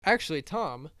actually,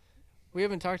 Tom, we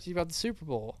haven't talked to you about the Super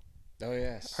Bowl. Oh,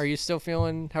 yes. Are you still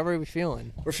feeling? How are we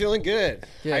feeling? We're feeling good.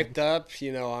 Good. Hyped up.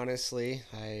 Honestly,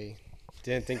 I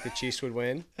didn't think the Chiefs would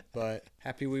win, but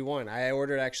happy we won. I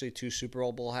ordered actually 2 Super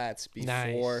Bowl hats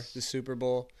before the Super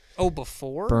Bowl. Oh,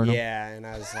 before? Burn 'em. Yeah, and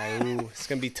I was like, ooh, it's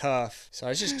going to be tough. So I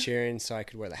was just cheering so I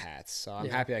could wear the hats. So I'm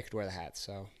happy I could wear the hats.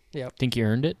 So Think you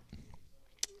earned it?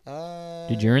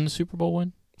 Did you earn the Super Bowl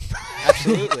win?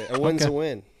 Absolutely. A win's a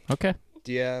win. Okay.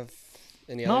 Do you have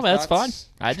any No, other that's thoughts?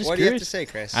 fine. I just What do you have curious. to say,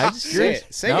 Chris? I just say curious.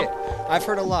 it. Say No. it. I've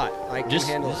heard a lot. I can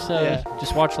handle it.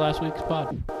 Just watch last week's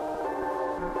pod.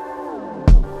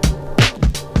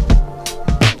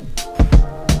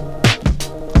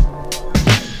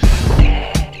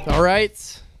 All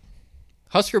right.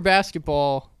 Husker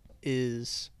basketball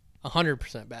is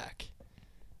 100% back.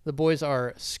 The boys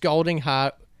are scalding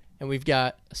hot, and we've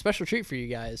got a special treat for you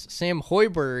guys. Sam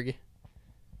Hoiberg,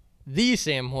 the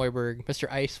Sam Hoiberg,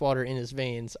 Mr. Ice Water in his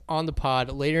veins, on the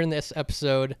pod later in this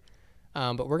episode.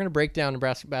 But we're going to break down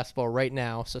Nebraska basketball right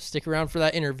now, so stick around for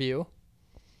that interview.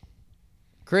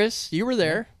 Chris, you were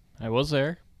there. I was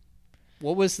there.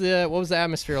 What was the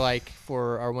atmosphere like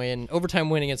for our overtime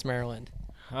win against Maryland?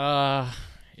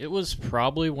 It was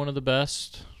probably one of the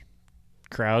best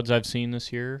crowds I've seen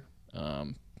this year.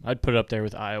 I'd put it up there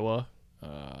with Iowa.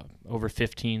 Over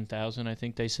 15,000, I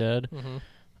think they said.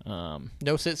 Mm-hmm.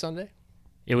 No sit Sunday?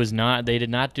 It was not. They did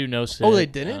not do no sit. Oh, they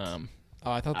didn't?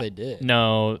 I thought they did.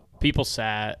 No, people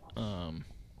sat.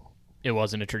 It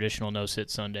wasn't a traditional no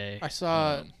sit Sunday. I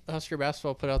saw Husker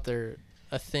basketball put out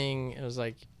a thing. It was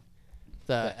like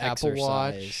the Apple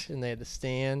Watch, and they had to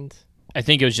stand. I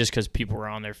think it was just because people were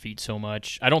on their feet so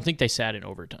much. I don't think they sat in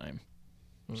overtime.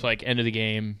 So like end of the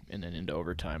game and then into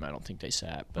overtime, I don't think they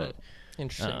sat. But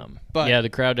interesting. But yeah, the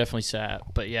crowd definitely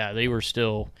sat. But yeah, they were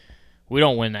still. We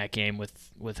don't win that game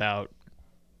without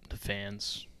the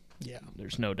fans. Yeah,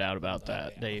 there's no doubt about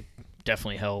that. Yeah. They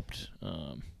definitely helped.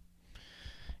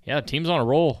 Yeah, team's on a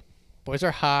roll. Boys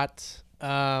are hot.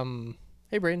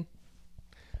 Hey, Braden.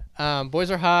 Boys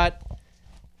are hot.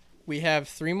 We have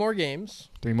 3 more games.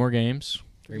 3 more games.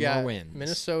 3 more wins.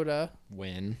 Minnesota.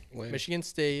 Win. Michigan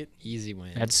State. Easy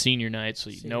win. That's senior night, so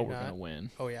we're going to win.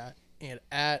 Oh, yeah. And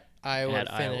at Iowa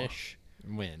finish.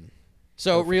 Win.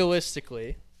 So,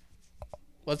 realistically,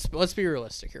 let's be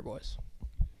realistic here, boys.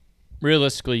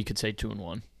 Realistically, you could say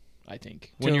 2-1, I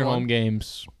think. Win your home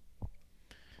games.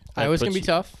 Iowa's going to be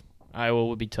tough. Iowa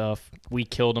would be tough. We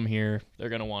killed them here. They're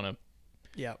going to want to,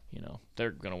 yeah,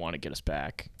 they're going to want to get us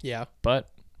back. Yeah. But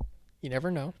you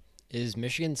never know. Is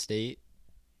Michigan State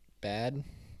bad?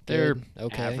 They're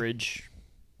okay. Average.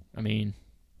 I mean,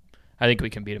 I think we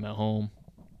can beat them at home.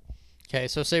 Okay,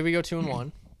 so say we go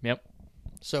 2-1. Yep.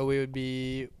 So we would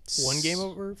be 1 game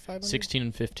over 500?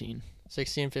 16-15.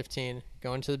 16-15,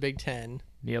 going to the Big Ten.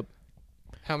 Yep.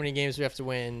 How many games do we have to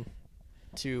win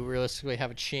to realistically have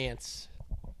a chance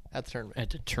at the tournament? At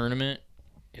the tournament,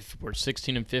 if we're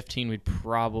 16-15, we'd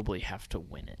probably have to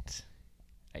win it,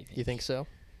 I think. You think so?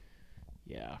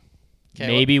 Yeah. Okay,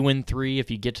 maybe win 3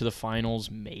 if you get to the finals,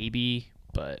 maybe.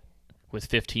 But with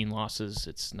 15 losses,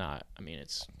 it's not. I mean,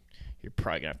 you're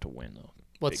probably going to have to win, though.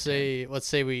 Let's say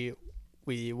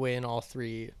we win all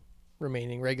 3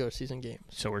 remaining regular season games.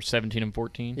 So we're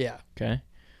 17-14? Yeah. Okay.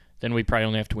 Then we probably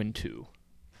only have to win 2.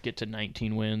 Get to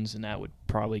 19 wins, and that would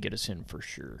probably get us in for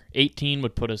sure. 18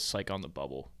 would put us like on the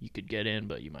bubble. You could get in,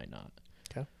 but you might not.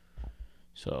 Okay.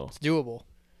 So it's doable.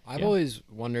 I've always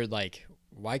wondered, like,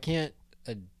 why can't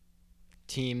a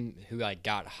team who like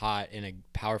got hot in a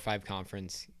Power 5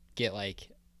 conference get like,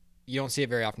 you don't see it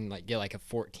very often, like get like a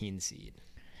 14 seed?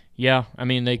 Yeah, I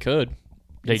mean they could.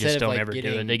 They Instead just of, don't like, ever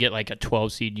do it. They get like a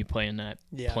 12 seed, you play in that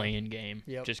play-in game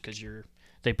just because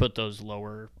they put those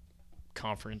lower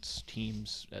conference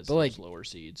teams as those lower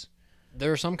seeds.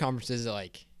 There are some conferences that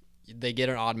like they get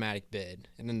an automatic bid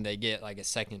and then they get like a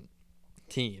second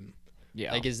team.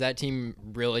 Yeah. Like, is that team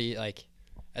really like,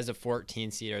 as a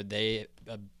 14 seed, are they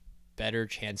a better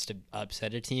chance to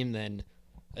upset a team than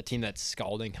a team that's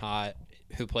scalding hot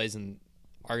who plays in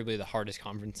arguably the hardest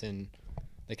conference in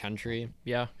the country?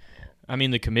 Yeah. I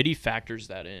mean, the committee factors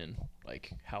that in,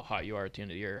 like how hot you are at the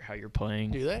end of the year, how you're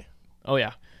playing. Do they? Oh,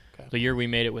 yeah. Okay. The year we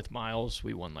made it with Miles,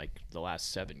 we won like the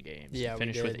last 7 games. Yeah, we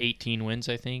finished with 18 wins,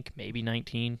 I think, maybe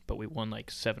 19, but we won like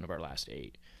 7 of our last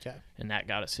 8. Okay. And that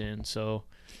got us in. So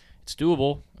it's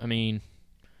doable. I mean,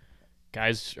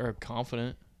 guys are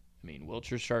confident. I mean,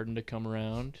 Wilcher's starting to come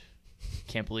around.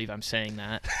 Can't believe I'm saying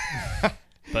that.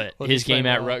 But his game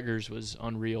at Rutgers was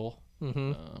unreal.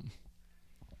 Mm-hmm.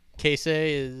 Casey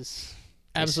is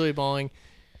absolutely balling.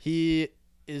 He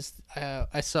is.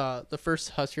 I saw the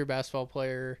first Husker basketball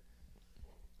player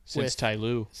Since Ty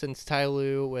Lue. Since Ty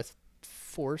Lue with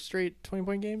 4 straight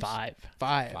 20-point games? Five.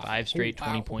 Five Straight wow.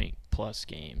 20-point plus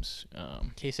games.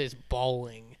 Casey's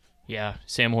balling. Yeah.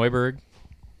 Sam Hoiberg.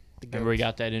 The Remember we goat.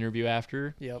 got that interview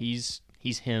after? Yep. He's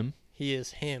him. He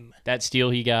is him. That steal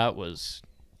he got was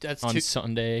That's on two.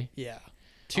 Sunday. Yeah.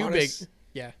 Two Honest- big.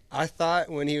 Yeah. I thought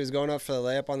when he was going up for the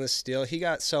layup on the steal, he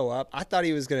got so up. I thought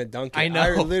he was going to dunk it. I know.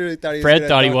 I literally thought he was Fred gonna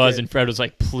thought he dunk was, it. and Fred was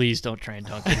like, please don't try and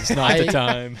dunk it. It's not the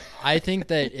time. I think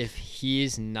that if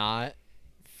he's not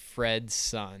Fred's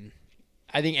son,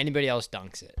 I think anybody else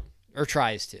dunks it or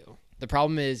tries to. The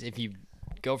problem is if you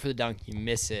go for the dunk, you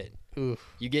miss it. Oof.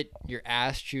 You get your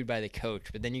ass chewed by the coach,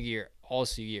 but then you get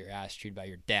your ass chewed by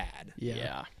your dad.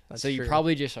 Yeah. That's So you true.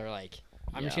 probably just are like,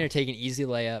 I'm just Yeah. going to take an easy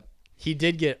layup. He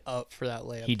did get up for that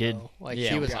layup. He did. Though. Like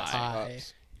Yeah, he was guy. high.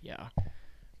 Ups. Yeah.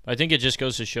 I think it just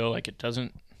goes to show, like, it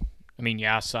doesn't – I mean,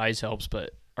 yeah, size helps,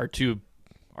 but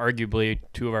arguably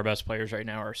two of our best players right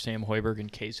now are Sam Hoiberg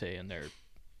and Casey, and they're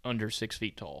under 6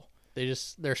 feet tall.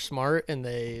 They're smart and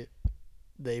they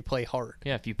play hard.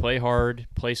 Yeah, if you play hard,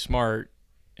 play smart,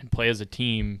 and play as a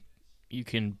team, you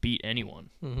can beat anyone.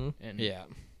 Mm-hmm. And Yeah.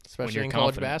 Especially you're in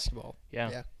college confident. basketball. Yeah.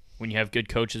 Yeah. When you have good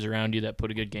coaches around you that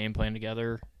put a good game plan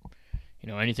together,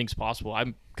 anything's possible.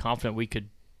 I'm confident we could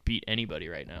beat anybody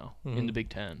right now in the Big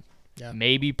Ten. Yeah.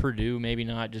 Maybe Purdue, maybe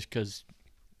not, just because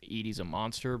Edie's a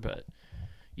monster. But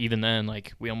even then,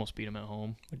 like, we almost beat them at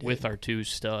home with our 2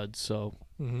 studs. So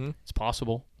it's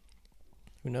possible.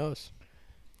 Who knows?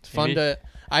 It's Maybe. fun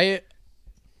to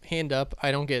hand up.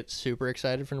 I don't get super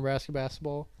excited for Nebraska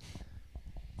basketball.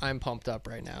 I'm pumped up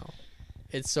right now.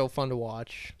 It's so fun to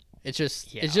watch. It's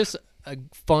just a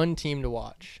fun team to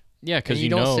watch. Yeah, And because you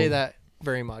don't say that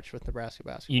very much with Nebraska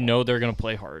basketball. You know they're going to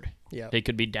play hard. Yeah. They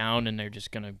could be down, and they're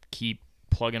just going to keep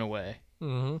plugging away.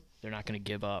 Mm-hmm. They're not going to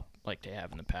give up like they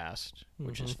have in the past,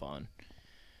 which is fun.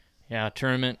 Yeah,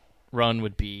 tournament run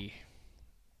would be.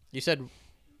 You said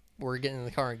we're getting in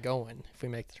the car and going if we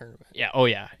make the tournament. Yeah. Oh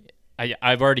yeah.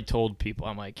 I've already told people.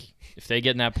 I'm like, if they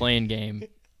get in that playing game,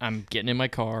 I'm getting in my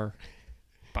car,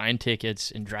 buying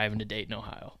tickets, and driving to Dayton,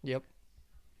 Ohio. Yep.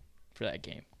 For that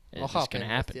game. I'll It's hop going to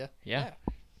in happen. with Yeah.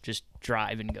 Just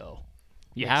drive and go.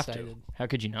 You I'm have excited. to. How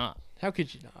could you not? How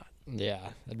could you not? Yeah.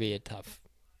 That'd be a tough.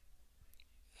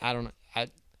 I don't know.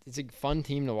 It's a fun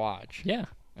team to watch. Yeah.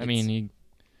 I mean,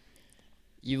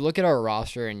 You look at our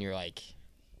roster and you're like,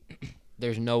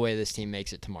 there's no way this team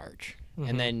makes it to March.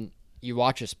 And then you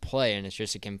watch us play and it's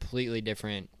just a completely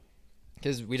different,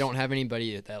 because we don't have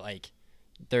anybody that, like,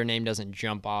 their name doesn't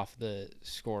jump off the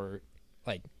score.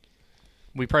 Like,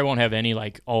 we probably won't have any,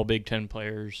 like, all Big Ten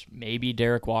players. Maybe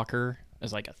Derek Walker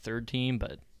as, like, a third team,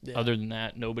 but other than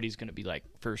that, nobody's going to be, like,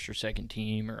 first or second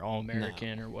team or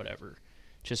All-American or whatever.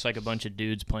 Just, like, a bunch of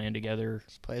dudes playing together,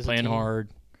 Play as a playing team. hard.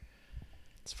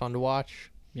 It's fun to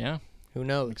watch. Yeah, Who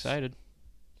knows? I'm excited.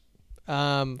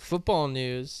 Football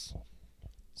news.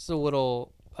 It's a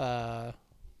little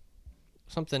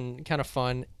something kind of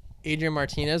fun. Adrian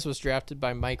Martinez was drafted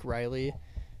by Mike Riley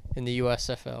in the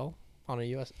USFL on a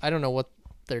US. I don't know what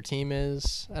their team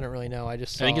is. I don't really know. I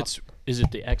just saw. I think is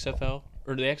it the XFL?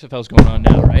 Or the XFL's going on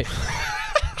now, right?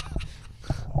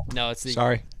 no, it's the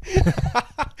Sorry. the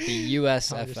I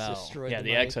just USFL. destroyed Yeah,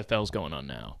 the mic. XFL's going on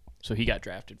now. So he got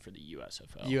drafted for the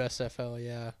USFL. USFL,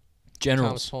 yeah. Tom's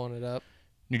Generals. pulling it up.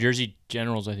 New Jersey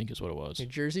Generals, I think is what it was. New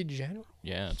Jersey General.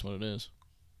 Yeah, that's what it is.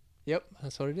 Yep,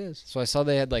 that's what it is. So I saw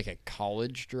they had like a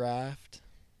college draft.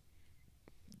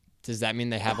 Does that mean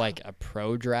they have like a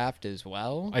pro draft as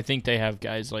well? I think they have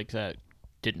guys like that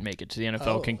didn't make it to the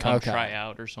NFL can come okay. try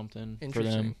out or something for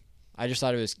Interesting. them. I just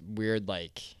thought it was weird,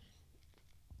 like,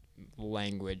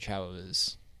 language, how it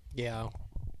was. Yeah,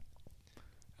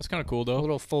 That's kind of cool a though.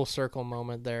 little full circle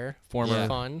moment there. Former, Yeah.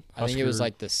 Fun. I think it was Husker-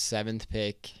 like the 7th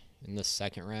pick in the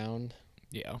 2nd round.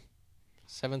 yeah,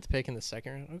 7th pick in the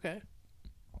 2nd round. Okay.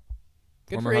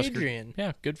 Good Former for Husker. Adrian.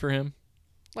 yeah, good for him.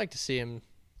 Like to see him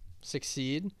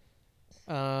succeed.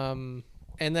 And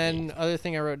then other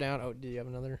thing I wrote down. Oh, do you have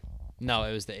another? No,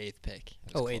 it was the 8th pick.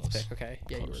 It was 8th close. pick. Okay.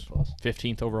 Yeah, Close. you were close.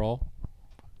 15th overall.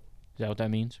 Is that what that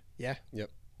means? Yeah. Yep.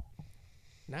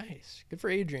 Nice. Good for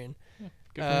Adrian. Good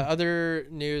for him. Other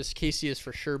news: Casey is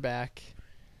for sure back.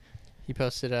 He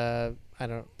posted a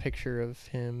picture of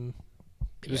him.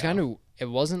 It was kind of, it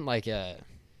wasn't like I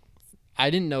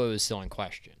didn't know it was still in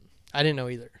question. I didn't know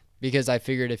either. Because I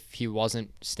figured if he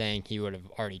wasn't staying, he would have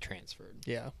already transferred.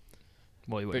 Yeah.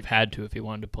 Well, he would have had to if he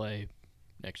wanted to play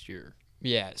next year.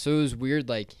 Yeah, so it was weird,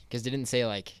 like, because it didn't say,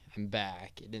 like, I'm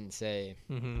back. It didn't say,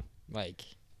 Mm-hmm. like,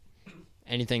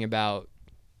 anything about,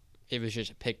 it was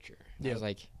just a picture. I Yep. was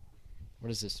like, what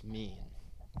does this mean?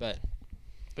 But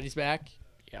But he's back.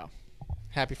 Yeah.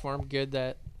 Happy for him. Good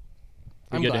that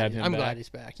I'm good to glad, have him I'm back. glad he's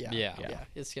back. Yeah. Yeah.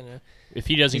 It's gonna. If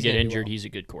he doesn't He's get gonna do injured, well. he's a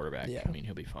good quarterback. Yeah. I mean,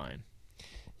 he'll be fine.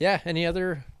 Yeah. Any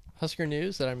other Husker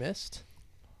news that I missed?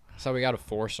 So we got a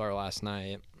 4-star last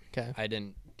night. Okay. I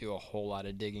didn't do a whole lot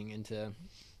of digging into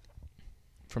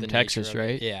From the Texas, nature of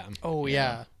it. right? Yeah. Oh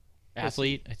Yeah. yeah.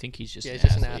 Athlete. I think he's just Yeah, an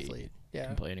he's just athlete. an athlete. Yeah.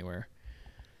 Can play anywhere.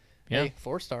 Yeah. Hey,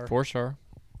 4-star. 4-star.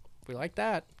 We like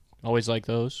that. Always like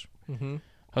those. Mm-hmm.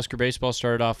 Husker baseball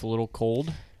started off a little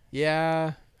cold.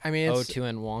 Yeah. I mean, it's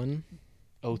 0-2-1.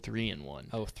 0-3-1.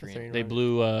 0-3. They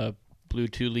blew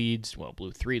 2 leads. Well,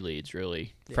 blew 3 leads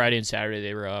really. Yeah. Friday and Saturday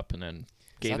they were up, and then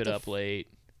gave that it the up late.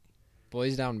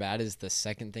 Boys Down Bad is the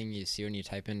second thing you see when you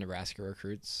type in Nebraska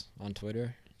recruits on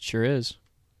Twitter. Sure is.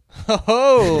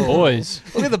 Oh, Boys.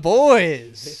 Look at the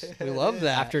boys. We love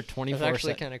that. After That's 24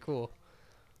 actually sec- kind of cool.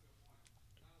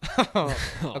 Oh,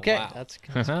 Okay, wow. that's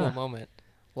a cool moment.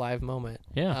 Live moment.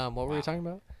 Yeah. What were we talking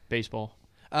about? Baseball.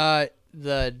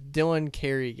 The Dylan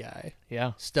Carey guy,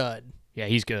 Yeah. stud, Yeah,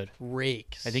 he's good.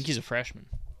 rakes. I think he's a freshman.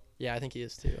 Yeah, I think he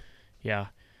is too. Yeah.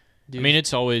 Dude, I mean,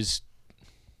 it's always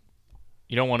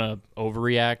you don't want to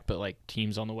overreact, but like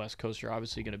teams on the West Coast are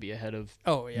obviously going to be ahead of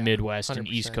oh yeah, Midwest and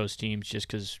 100%. East Coast teams just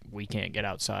because we can't get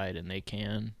outside and they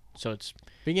can. So it's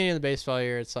Beginning of the baseball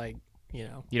year, it's like you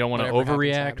you don't want to whatever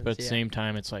overreact, happens, but at the yeah. same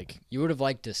time, it's like You would have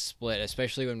liked to split,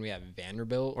 especially when we have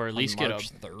Vanderbilt. Or at least on get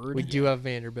March 3rd. we do have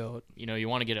Vanderbilt you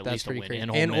want to get at That's least a pretty win crazy.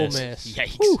 and And Ole Ole Miss. Miss.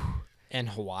 Yikes! And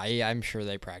Hawaii, I'm sure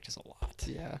they practice a lot.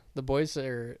 Yeah, the boys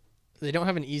they don't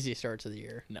have an easy start to the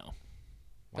year. No,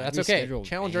 But that's okay.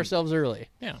 Challenge ourselves early.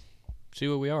 see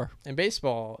what we are. In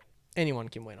baseball, anyone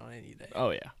can win on any day.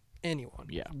 Oh yeah, Anyone.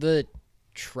 yeah. The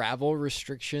travel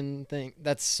restriction thing,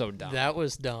 that's so dumb. That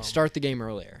was dumb. Start the game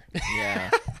earlier. Yeah.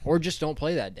 Or just don't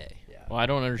play that day. Well, I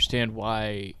don't understand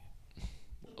why.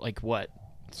 Like what?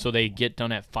 So they get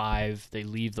done at 5, they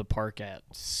leave the park at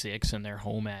 6, and they're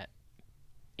home at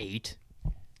 8.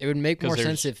 It would make more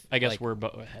There's- sense if I guess like, we're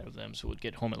ahead of them, so we'd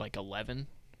get home at like 11.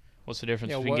 What's the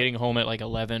difference Yeah, between what- getting home at like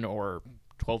 11 or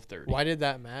 12:30? Why did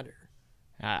that matter?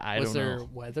 I Was don't there know.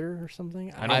 weather or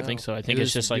something? I don't think so. I think it it's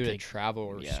was just like due to they,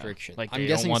 travel restriction. like I'm they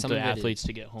don't guessing want some the of it is athletes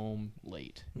to get home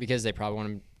late. because they probably want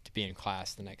them to be in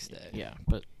class the next day. Yeah,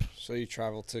 but So you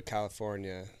travel to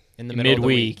California, In the middle of the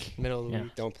week. midweek. Middle of the Yeah.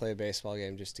 week. don't play a baseball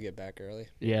game just to get back early.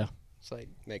 Yeah, It's like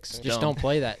Makes sense. Just dumb. don't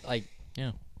play that. Like,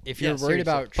 Yeah. if yeah, you're worried seriously.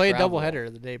 about play travel, a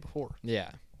doubleheader the day before.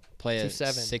 Yeah, play 2 a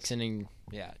sevens. 6-inning.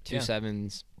 Yeah, 2 Yeah.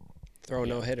 sevens. Throw a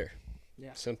Yeah. no hitter.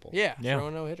 Yeah. Simple. Yeah, Yeah. throw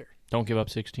a no hitter. don't give up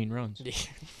 16 runs.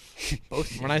 Both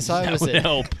teams. When I saw it That was would at,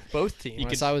 help. both teams. when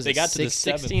I saw it was they at got to the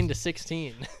 16 to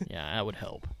 16. Yeah, that would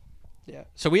help. Yeah.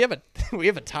 So we have a we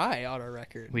have a tie on our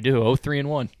record. We do 0-3-1.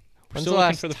 We're When's still the looking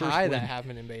last for the first tie that win.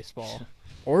 happened in baseball?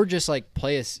 or just like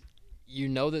play us. You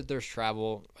know that there's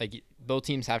travel. Like both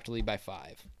teams have to lead by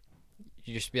 5.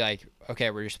 You just be like,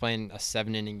 okay, we're just playing a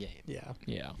 7-inning game Yeah.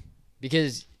 Yeah,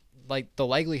 because like the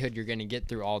likelihood you're going to get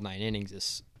through all 9 innings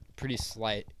is pretty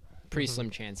slight, pretty Mhm. slim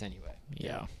chance anyway.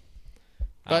 yeah,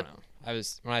 I But- don't know. I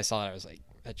was when I saw it, I was like,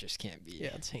 that just can't be.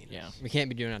 Yeah, it's heinous. yeah, We can't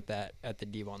be doing it at the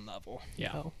D1 level.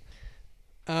 yeah.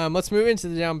 No. Let's move into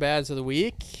the down bads of the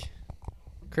week.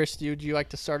 Chris, would you like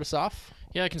to start us off?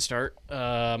 Yeah, I can start.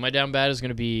 My down bad is going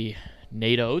to be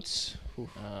Nate Oates.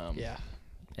 Yeah.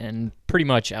 And pretty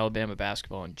much Alabama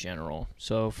basketball in general.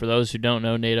 So for those who don't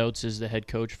know, Nate Oates is the head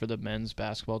coach for the men's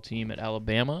basketball team at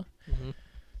Alabama.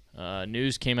 Mm-hmm.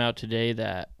 News came out today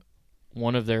that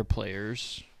one of their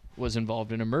players was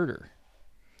involved in a murder.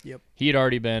 Yep. He had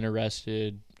already been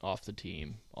arrested, off the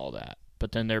team, all that.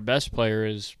 But then their best player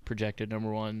is projected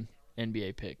number 1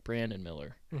 NBA pick, Brandon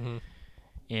Miller. Mm-hmm.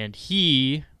 And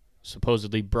he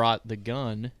supposedly brought the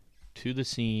gun to the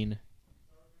scene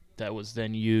that was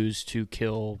then used to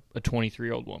kill a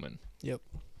 23-year-old woman. Yep.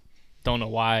 Don't know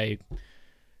why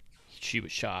she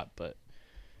was shot, but...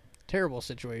 Terrible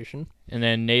situation. And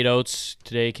then Nate Oates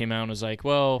today came out and was like,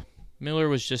 well, Miller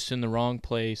was just in the wrong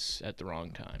place at the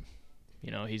wrong time. You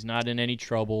know, he's not in any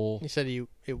trouble. He said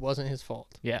it wasn't his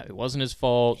fault. Yeah, it wasn't his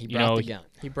fault. He You brought know, the gun.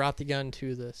 He brought the gun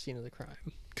to the scene of the crime.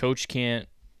 coach can't,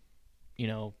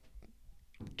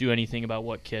 do anything about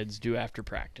what kids do after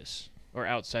practice or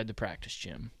outside the practice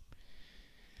gym.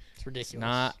 It's ridiculous. It's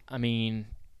not,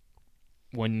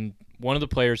 when one of the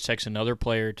players texts another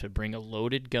player to bring a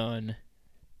loaded gun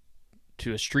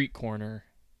to a street corner,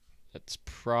 that's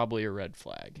probably a red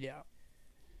flag. Yeah.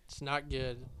 It's not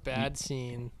good. Bad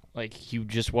scene. Like, he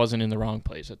just wasn't in the wrong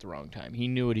place at the wrong time. He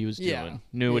knew what he was Yeah. doing,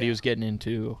 knew what he Yeah. was getting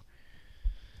into.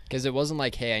 Because it wasn't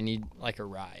like, hey, I need like a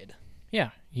ride.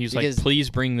 Yeah. He was Because- like,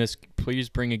 please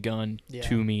bring a gun Yeah.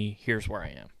 to me. Here's where I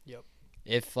am.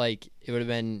 If like it would have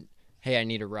been, hey, I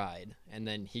need a ride, and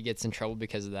then he gets in trouble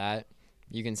because of that,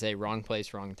 you can say wrong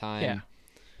place, wrong time. Yeah.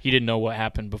 He didn't know what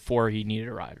happened before he needed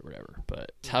a ride or whatever.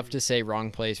 But Tough to say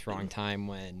wrong place, wrong time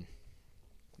when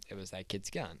it was that kid's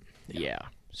gun. yeah.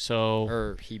 So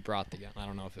Or he brought the gun. I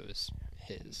don't know if it was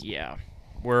his. yeah.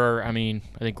 I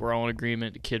think we're all in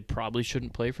agreement the kid probably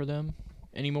shouldn't play for them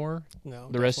anymore No,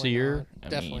 the rest of the definitely year. not. I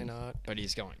Definitely mean, not. But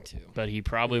he's going to. But he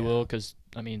probably will because,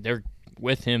 they're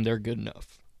with him, they're good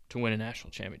enough to win a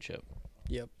national championship.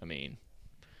 Yep.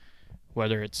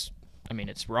 Whether it's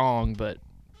wrong, but,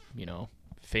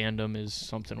 fandom is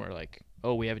something where, like,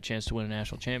 oh, we have a chance to win a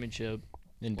national championship.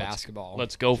 In basketball.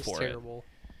 Let's go Just for terrible.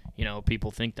 it.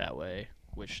 People think that way,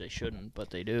 which they shouldn't, but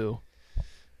they do.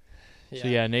 Yeah. So,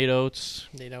 yeah, Nate Oates,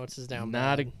 Nate Oates is down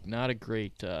not bad. a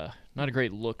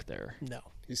great look there. No.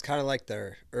 He's kind of like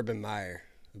their Urban Meyer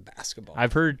of basketball.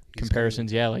 I've heard He's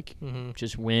comparisons, Mm-hmm.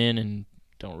 just win and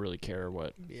don't really care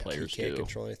what Yeah. players He can't do.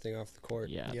 control anything off the court.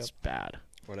 Yeah, Yep. it's bad.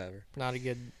 Whatever. Not a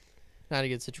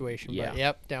good situation. Yeah. But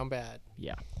yep, down bad.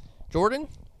 Yeah. Jordan?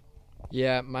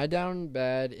 Yeah, my down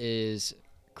bad is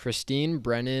Christine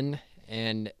Brennan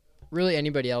and really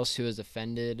anybody else who is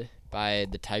offended by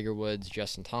the Tiger Woods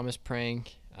Justin Thomas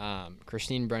prank.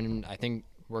 Christine Brennan, I think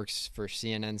works for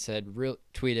CNN,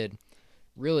 tweeted,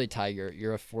 "Really, Tiger,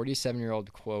 you're a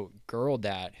 47-year-old quote girl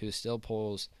dad who still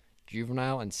pulls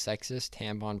juvenile and sexist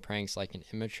tampon pranks like an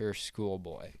immature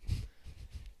schoolboy."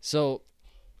 So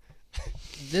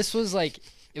this was like,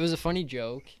 it was a funny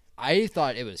joke. I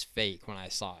thought it was fake when I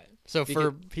saw it. So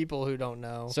for people who don't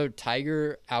know. So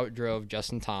Tiger outdrove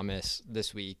Justin Thomas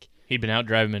this week. He'd been out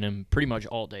driving him pretty much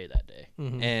all day that day.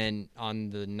 Mhm. And on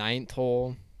the 9th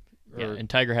hole, Yeah, and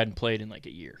Tiger hadn't played in like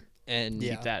a year. and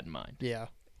Yeah. Keep that in mind. Yeah.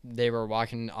 they were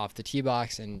walking off the tee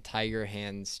box, and Tiger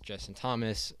hands Justin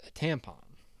Thomas a tampon,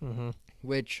 Mm-hmm.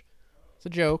 which It's a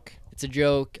joke. it's a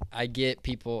joke. I get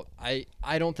people. I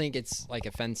don't think it's like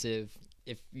offensive.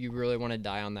 If you really want to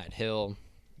die on that hill,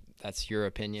 that's your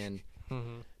opinion.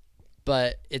 Mm-hmm.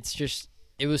 But it's just,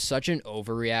 it was such an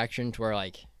overreaction to where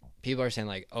like people are saying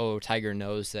like, oh, Tiger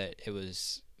knows that it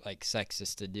was like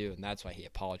sexist to do, and that's why he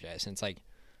apologized. And it's like,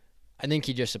 I think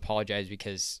he just apologized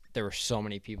because there were so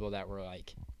many people that were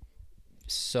like,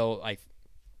 so like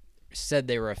said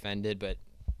they were offended, but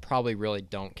probably really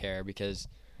don't care because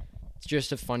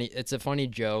it's a funny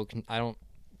joke. I don't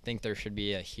think there should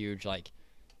be a huge like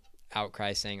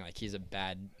outcry saying like he's a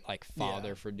bad like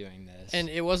father for doing this. And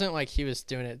it wasn't like he was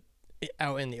doing it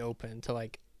out in the open to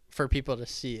like for people to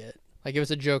see it. Like it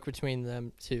was a joke between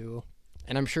them two.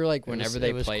 And I'm sure like whenever they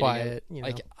it was play quiet, together,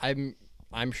 like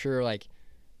I'm sure like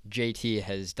JT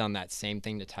has done that same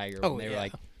thing to Tiger when they were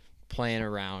like playing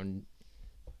around.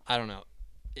 I don't know.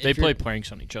 They play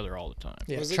pranks on each other all the time.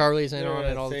 Yeah, Was it Charlie's in there on a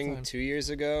it all the thing time. 2 years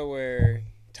ago where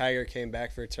Tiger came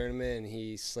back for a tournament and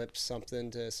he slipped something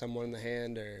to someone in the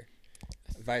hand or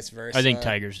vice versa? I think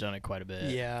Tiger's done it quite a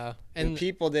bit. Yeah. And And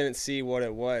people didn't see what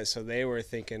it was, so they were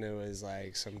thinking it was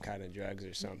like some kind of drugs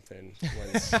or something.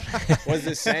 Was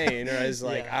it saying? Or is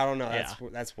like, Yeah. I don't know.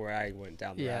 That's where I went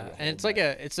down the rabbit hole, and it's like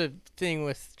it's a thing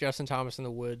with Justin Thomas in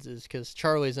the Woods is because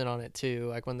Charlie's in on it too.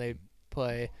 Like when they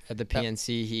play At the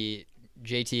PNC,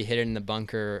 JT hit it in the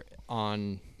bunker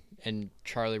and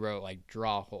Charlie wrote like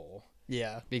draw hole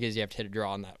because you have to hit a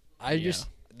draw on that.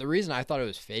 The reason I thought it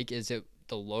was fake is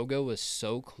the logo was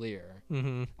so clear.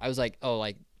 Mm-hmm. I was like, oh,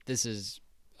 this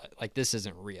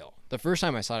isn't real. The first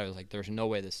time I saw it, I was like, there's no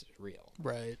way this is real.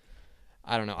 Right.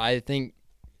 I don't know. I think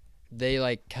they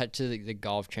like cut to the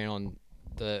Golf Channel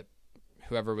and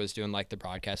whoever was doing like the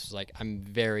broadcast was like, I'm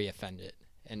very offended.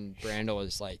 And Brandel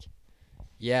was like,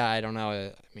 yeah, I don't know.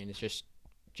 I mean, it's just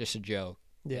a joke.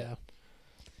 Yeah.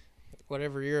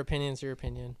 Whatever your opinion's your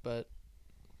opinion, but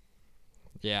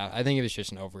Yeah, I think it was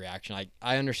just an overreaction. Like,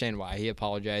 I understand why he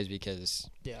apologized because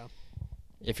yeah,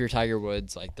 if you're Tiger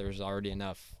Woods, like there's already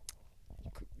enough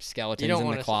skeletons you don't in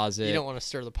want the closet. You don't want to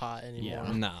stir the pot anymore.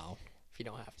 Yeah. No. If you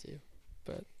don't have to.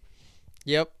 But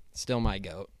yep, Still my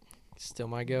goat. still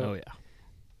my go. Oh yeah.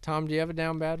 Tom, do you have a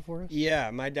down bad for us? Yeah,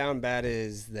 my down bad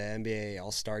is the NBA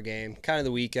All-Star Game. Kind of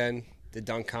the weekend. The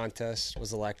dunk contest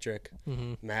was electric.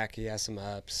 Mm-hmm. Mac, he has some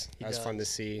ups. He That was fun to does.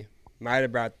 see. Might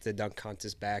have brought the dunk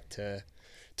contest back to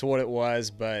what it was,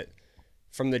 but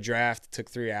from the draft, it took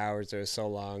 3 hours. It was so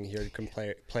long. You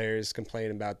heard players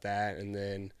complain about that, and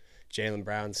then Jaylen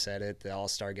Brown said it. The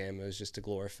All-Star Game was just a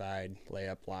glorified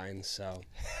layup line, so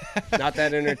not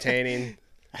that entertaining.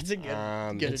 That's a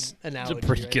good, It's analogy. a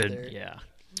pretty right good. there. Yeah.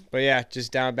 But yeah,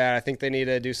 just down bad. I think they need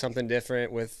to do something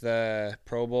different with the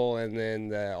Pro Bowl and then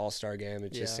the All-Star Game.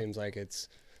 It just seems like it's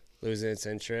losing its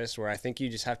interest, where I think you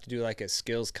just have to do like a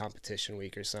skills competition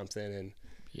week or something and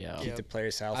Yeah. keep the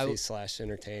players healthy /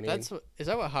 entertaining. Is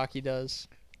that what hockey does?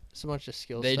 It's a bunch of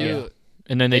skills. They stuff. do.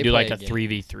 And then they They do like play a a game.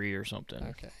 3v3 or something.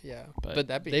 Okay, yeah, But but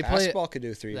that'd be they play- Basketball could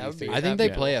do 3v3. that would be- I think that'd they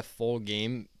be play cool. a full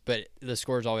game, but the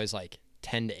score is always like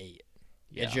 10-8.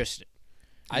 Yeah. It's just,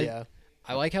 yeah.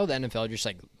 I like how the NFL just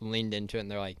like leaned into it and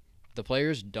they're like, the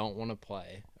players don't want to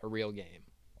play a real game,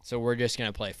 so we're just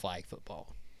gonna play flag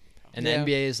football. And Yeah.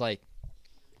 the NBA is like,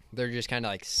 they're just kind of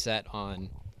like set on,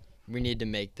 we need to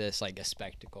make this like a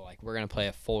spectacle. Like we're gonna play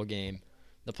a full game.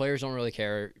 The players don't really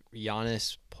care.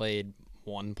 Giannis played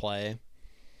one play.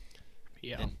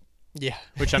 Yeah. And- Yeah.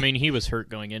 Which, I mean, he was hurt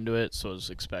going into it, so it was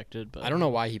expected. But I don't know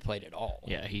why he played at all.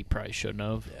 Yeah, he probably shouldn't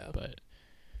have. Yeah. But,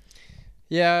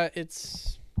 Yeah,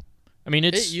 it's I mean,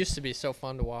 it it's. used to be so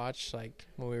fun to watch, like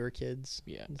when we were kids.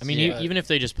 Yeah. It's- I mean, yeah. even if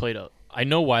they just played I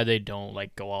know why they don't,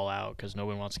 like, go all out, because no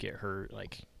one wants to get hurt.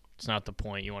 Like, it's not the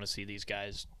point. You want to see these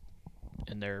guys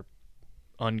and their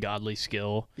ungodly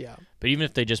skill. Yeah. But even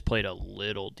if they just played a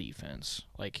little defense,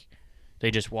 like they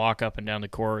just walk up and down the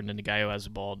court, and then the guy who has the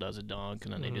ball does a dunk,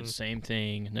 and then they do Mhm. the same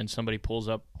thing, and then somebody pulls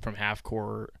up from half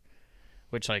court,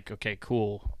 which, like, okay,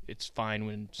 cool. It's fine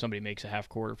when somebody makes a half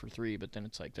quarter for three, but then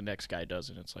it's like the next guy does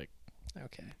it. It's like,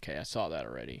 Okay. okay, I saw that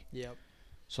already. Yep.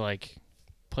 So, like,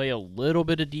 play a little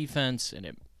bit of defense,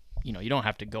 and you don't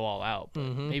have to go all out, but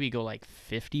Mhm. maybe go like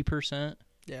 50%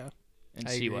 Yeah. and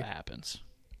I see agree. what happens.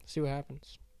 See what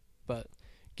happens. But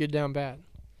good down bad.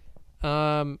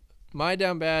 My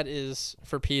down bad is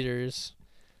for Peters.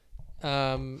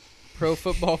 Pro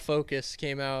Football Focus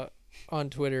came out on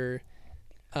Twitter,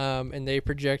 and they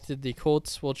projected the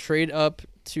Colts will trade up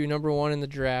to number 1 in the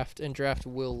draft and draft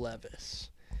Will Levis.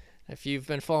 If you've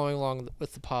been following along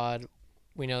with the pod,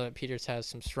 we know that Peters has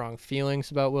some strong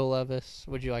feelings about Will Levis.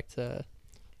 Would you like to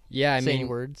Yeah, I say any mean,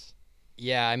 words?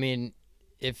 yeah, I mean,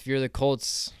 if you're the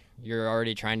Colts, you're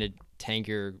already trying to tank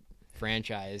your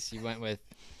franchise. You went with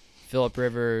Phillip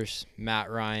Rivers,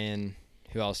 Matt Ryan.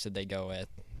 Who else did they go with?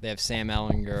 They have Sam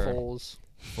Ellinger, Foles.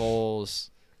 Foles.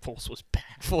 Foles was bad.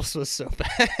 Foles was so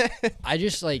bad. I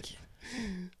just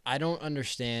I don't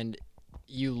understand.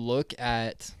 You look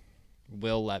at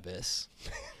Will Levis,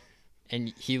 and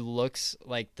he looks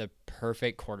like the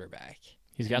perfect quarterback.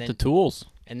 He's And got then- the tools.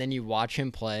 And then you watch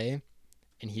him play,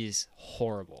 and he's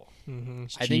horrible. Mm-hmm.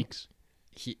 His I think- cheeks.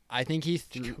 I think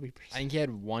he had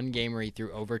one game where he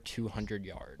threw over 200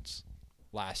 yards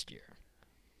last year.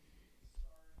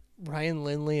 Ryan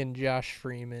Lindley and Josh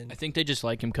Freeman. I think they just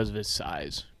like him because of his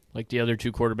size. Like the other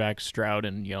two quarterbacks, Stroud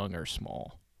and Young, are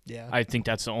small. Yeah. I think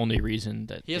that's the only reason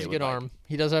that He has they a would good like arm. him.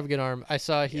 He does have a good arm. I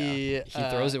saw he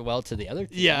Throws it well to the other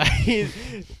team. Yeah.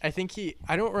 I think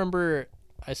I don't remember.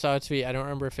 I saw a tweet. I don't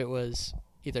remember if it was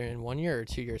either in 1 year or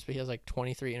 2 years, but he has like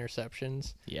 23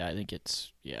 interceptions. Yeah, I think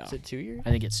it's Is it 2 years? I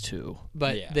think it's 2.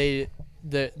 But Yeah.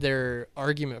 their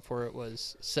argument for it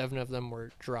was 7 of them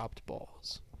were dropped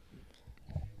balls.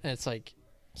 And it's like,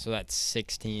 So that's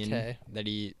 16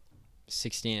 'Kay.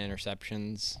 16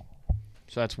 interceptions.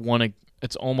 So that's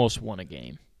it's almost one a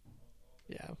game.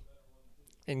 yeah.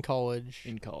 In college,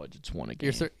 In college, it's one a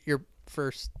game. your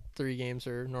first 3 games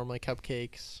are normally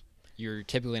cupcakes. You're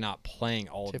typically not playing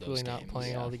all of Typically those not games.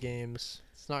 playing all the games.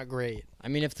 It's not great. I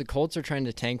mean, if the Colts are trying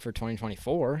to tank for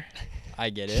 2024, I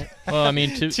get it. Well, I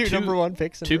mean, Two number 1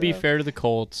 picks. In to a be row. fair to the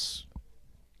Colts,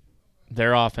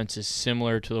 their offense is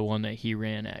similar to the one that he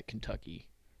ran at Kentucky.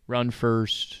 Run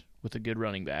first with a good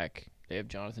running back. They have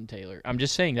Jonathan Taylor. I'm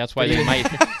just saying that's why they might.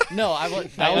 No, I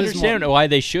I understand why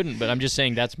they shouldn't, but I'm just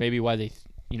saying that's maybe why they,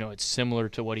 it's similar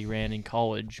to what he ran in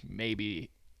college. Maybe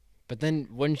But then,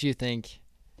 wouldn't you think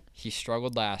he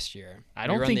struggled last year? I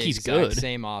don't We run think the he's exact good.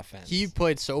 Same offense. He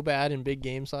played so bad in big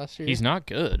games last year. he's not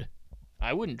good.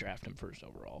 I wouldn't draft him first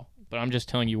overall, but I'm just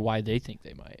telling you why they think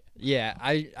they might. Yeah,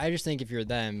 I just think if you're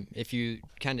them, if you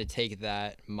kind of take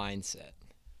that mindset,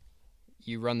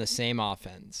 you run the same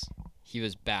offense. He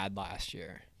was bad last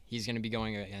year. He's going to be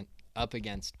going up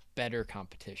against better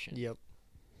competition. Yep.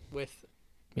 With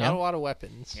Yeah. not a lot of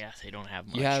weapons. Yeah, they don't have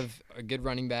much. You have a good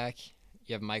running back.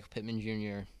 You have Michael Pittman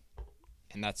Jr.,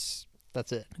 and that's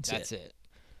That's it. that's it.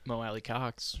 Mo Alley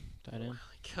Cox, tight end.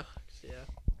 Yeah.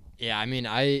 Yeah, I mean,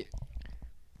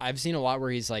 I've seen a lot where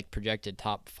he's like projected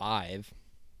top 5,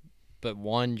 but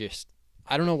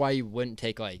I don't know why you wouldn't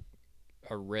take like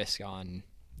a risk on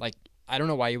I don't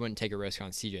know why you wouldn't take a risk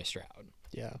on CJ Stroud,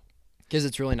 Yeah. because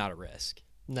it's really not a risk.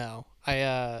 No.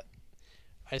 I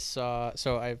saw,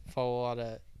 so I follow a lot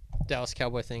of Dallas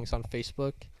Cowboy things on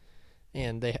Facebook,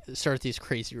 and they start these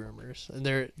crazy rumors. And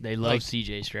They love like,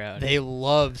 CJ Stroud. They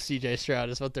love CJ Stroud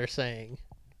is what they're saying.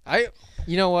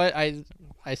 You know what? I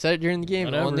said it during the game.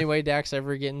 Whatever. The only way Dak's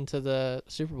ever getting to the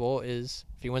Super Bowl is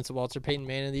if he wins the Walter Payton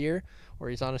Man of the Year or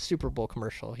he's on a Super Bowl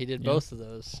commercial. He did Yeah. both of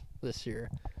those this year.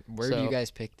 Where do So- you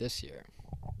guys pick this year?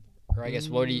 Or I guess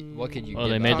what could you Well, give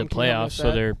they made up? the Tom, can you help playoffs, with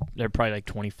so that? they're probably like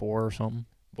 24 or something.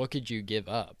 What could you give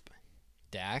up?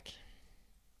 Dak?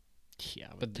 Yeah,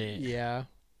 But but they Yeah. don't need a. Yeah.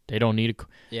 they don't need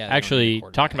a Actually,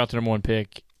 quarterback. talking about the number 1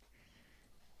 pick,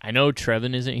 I know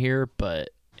Trevin isn't here,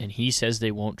 and he says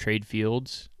they won't trade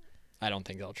Fields, I don't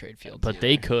think they'll trade Fields. but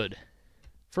they either. could.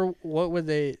 For what would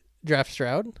they draft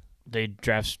Stroud? They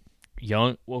draft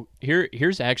young. Well,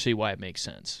 here's actually why it makes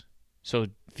sense. So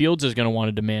Fields is going to want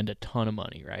to demand a ton of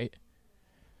money, right?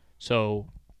 So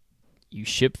you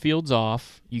ship Fields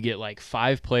off, you get like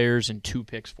 5 players and 2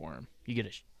 picks for him. You get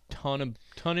a ton in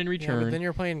Yeah, return. but then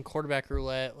you're playing quarterback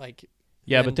roulette. Like,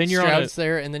 Yeah, but then you're on Stroud's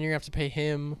there, and then you're gonna have to pay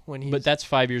him when he's. But that's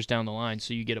 5 years down the line,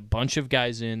 so you get a bunch of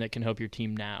guys in that can help your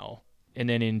team now, and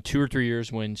then in 2 or 3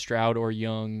 years, when Stroud or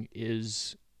Young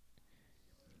is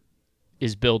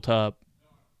built up,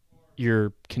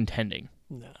 you're contending.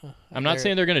 No, I'm not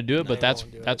saying they're going to do it, but they that's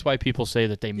won't do that's it. why people say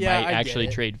that they Yeah, might I get actually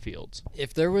it. trade Fields.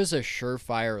 If there was a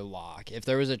surefire lock, if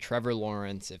there was a Trevor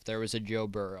Lawrence, if there was a Joe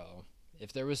Burrow,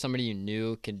 if there was somebody you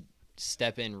knew could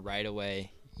step in right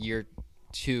away, year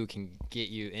 2 can get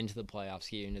you into the playoffs,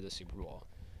 get you into the Super Bowl,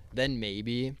 then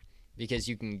maybe, because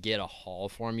you can get a haul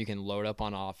for him, you can load up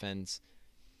on offense,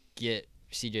 get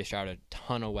CJ Stroud a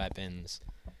ton of weapons.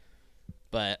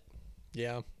 But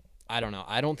Yeah. I don't know.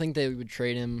 I don't think they would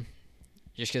trade him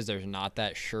just because there's not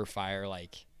that surefire,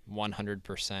 like,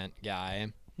 100%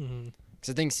 guy. Mm-hmm. Because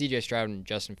I think CJ Stroud and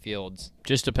Justin Fields,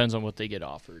 Just depends on what they get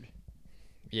offered.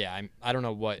 yeah, I don't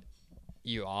know what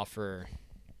you offer.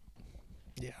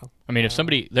 Yeah. I mean, if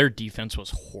their defense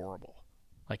was horrible,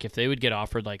 like if they would get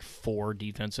offered like 4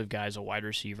 defensive guys, a wide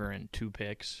receiver, and 2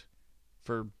 picks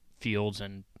for Fields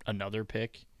and another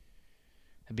pick,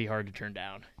 it'd be hard to turn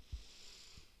down.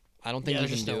 I don't think you there's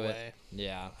can just do no it. way.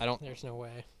 Yeah, I don't. There's no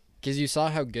way. Because you saw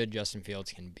how good Justin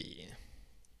Fields can be.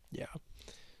 Yeah.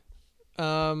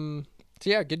 So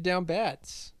yeah, good down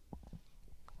bats.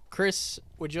 Chris,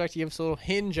 would you like to give us a little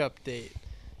Hinge update?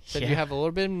 Said you Yeah. have a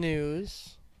little bit of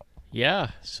news.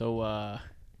 Yeah. So,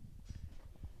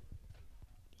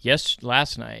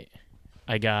 last night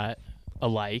I got a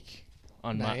like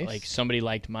on my Nice. somebody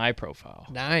liked my profile.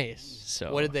 Nice.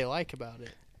 So What did they like about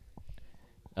it?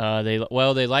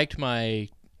 They liked my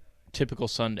typical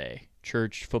Sunday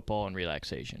church, football, and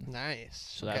relaxation. Nice.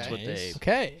 So that's okay. what they.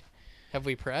 Okay. Have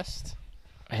we pressed?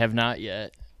 I have not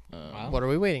yet. Wow. What are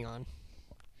we waiting on?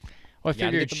 Well, I You gotta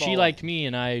figured get the she ball liked me,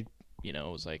 and I,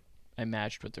 was like, I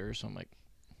matched with her, so I'm like,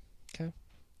 'Kay.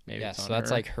 Maybe Yeah, it's so on that's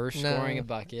her. like her scoring No. a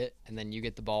bucket, and then you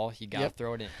get the ball. You gotta Yep.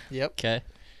 throw it in. Yep. Okay.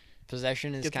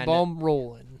 Possession is Get the kind ball of.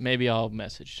 rolling. Maybe I'll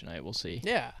message tonight. We'll see.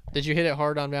 Yeah. Did you hit it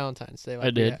hard on Valentine's Day? Like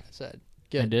I did. we said.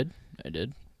 Good. I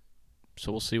did.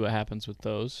 So we'll see what happens with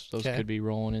those. Those 'Kay. could be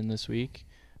rolling in this week.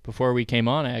 Before we came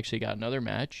on, I actually got another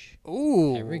match.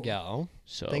 Ooh. There we go.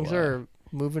 So Things are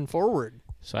moving forward.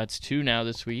 So that's 2 now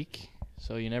this week.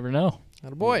 So you never know.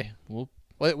 Atta boy. We'll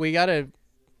We gotta.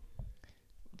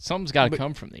 something's got to But-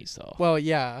 come from these though. Well,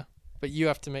 yeah, but you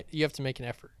have to make an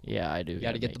effort. Yeah, I do. You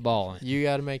gotta get make the ball in. You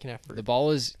gotta make an effort. The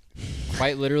ball is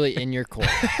quite literally in your court.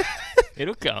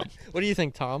 It'll come. What do you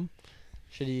think, Tom?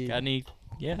 Should he? Got any?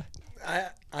 Yeah.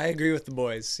 I agree with the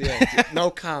boys. Yeah, no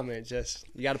comment. Just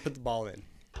you got to put the ball in.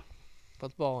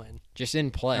 Put the ball in. Just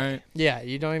in play. All right. Yeah,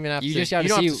 you don't even have You to. just gotta you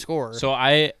don't have see- to score. So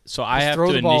I have throw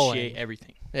to the ball initiate in.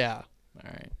 everything. yeah,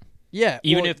 All right. yeah.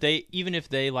 Even well, if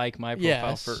they like my profile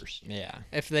Yes. first. Yeah.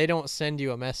 if they don't send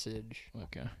you a message,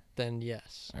 Okay. then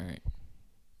yes. All right.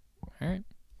 All right.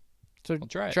 So I'll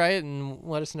try it. Try it and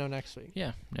let us know next week.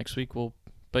 Yeah. Next week we'll.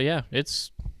 But yeah,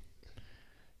 it's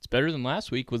better than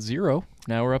last week with 0.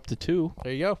 Now we're up to 2.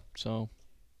 There you go. So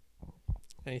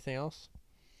Anything else?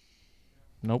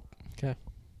 nope.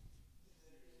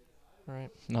 All right.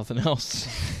 Nothing else.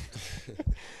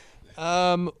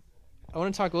 I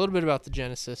want to talk a little bit about the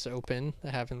Genesis Open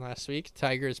that happened last week.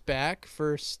 Tiger is back,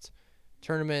 first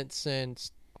tournament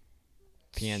since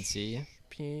PNC.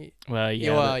 Well,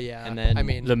 yeah. well, yeah. and then I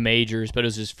mean, the majors, but it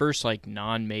was his first like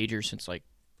non-major since like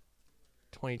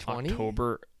 2020,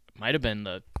 October. Might have been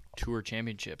the Tour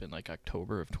Championship in like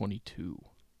October of 22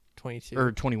 22,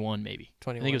 or 21 maybe.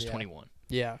 21. I think it was yeah. 21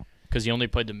 Yeah, because he only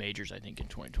played the majors I think in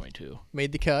 2022.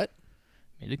 made the cut.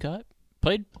 Made the cut.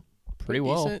 Played pretty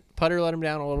well. Decent. Putter let him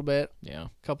down a little bit, Yeah.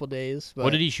 couple days. But What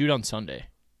did he shoot on Sunday?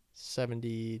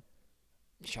 70.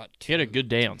 Shot He had a good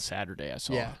day on Saturday. I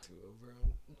saw. Yeah,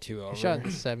 2 over. he shot in the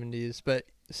 70s, but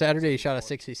Saturday he shot a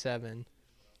 67.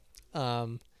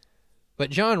 But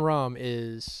John Rahm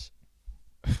is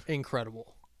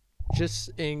incredible, just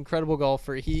incredible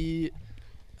golfer. He,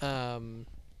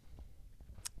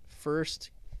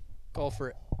 first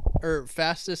golfer or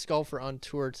fastest golfer on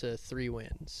tour to 3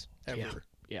 wins ever.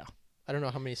 Yeah. I don't know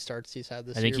how many starts he's had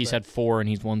this year. I think he's had 4, and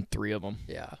he's won 3 of them.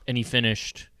 Yeah. And he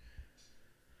finished.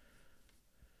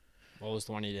 What was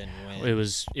the one he didn't win?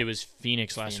 It was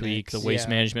Phoenix last week, the Phoenix. waste Yeah.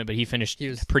 management, but he finished He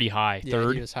was- pretty high, Yeah,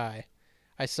 third. he was high.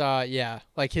 I saw,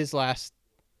 like his last.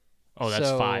 Oh, that's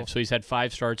So- 5. So he's had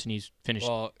 5 starts, and he's finished.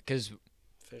 Well, because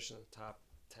Finished in the top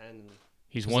 10.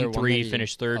 he's was won there one 3, that he-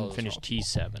 finished 3rd, oh, and that's finished all.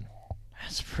 T7.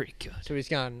 That's pretty good. So he's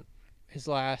gone his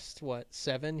last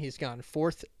 7. He's gone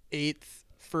 4th, 8th,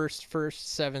 1st,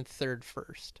 7th, 3rd,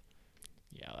 1st.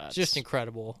 Yeah, that's It's just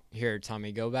incredible. here,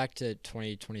 Tommy, go back to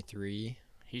 2023.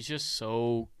 He's just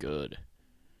so good.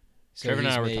 So Trevor and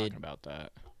he's I were made talking about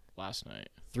that last night.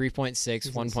 3.6,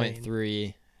 He's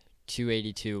 1.3,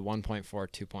 282, 1.4,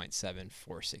 2.7,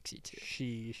 462.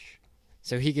 Sheesh.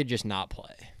 So he could just not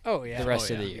play Oh yeah. the rest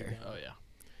Oh, of the yeah. year. Oh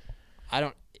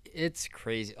yeah. It's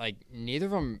crazy. Like, neither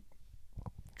of them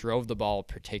drove the ball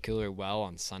particularly well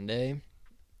on Sunday.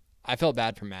 I felt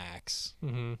bad for Max.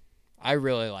 Mm-hmm. I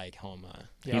really like Homa.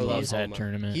 Yeah, He I love loves that Homa.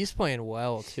 tournament. He's playing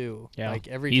well too. Yeah. Like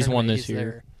every He's won tournament this he's year.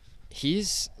 there.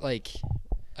 He's like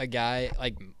a guy,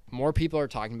 like, more people are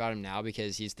talking about him now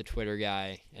because he's the Twitter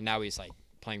guy, and now he's like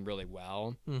playing really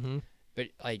well. Mm-hmm. But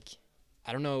like,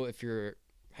 I don't know if you're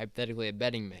hypothetically a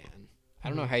betting man. I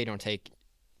don't know Mhm. how you don't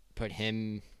put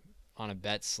him on a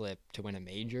bet slip to win a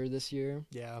major this year,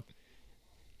 Yeah.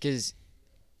 because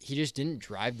he just didn't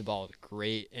drive the ball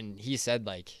great, and he said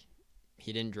like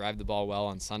he didn't drive the ball well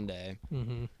on Sunday,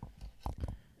 Mm-hmm.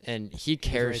 and he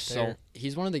cares right so. there.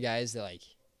 He's one of the guys that like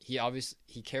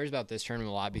he cares about this tournament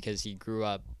a lot because he grew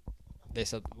up. They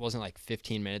said it wasn't like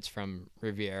 15 minutes from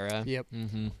Riviera, Yep.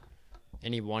 Mm-hmm.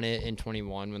 and he won it in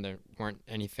 21 when there weren't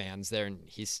any fans there, and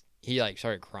he like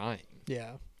started crying.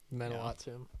 Yeah. It meant a Yeah. lot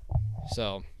to him.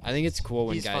 So I think it's cool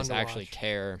when He's fun guys to actually watch.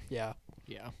 care, Yeah.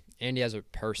 Yeah. and he has a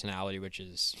personality, which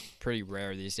is pretty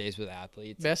rare these days with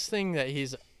athletes. Best thing that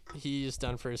he's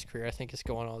done for his career, I think, is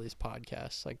going on all these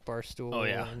podcasts like Barstool. Oh,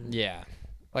 yeah. And, Yeah,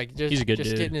 like just He's a good just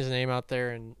dude. getting his name out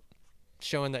there and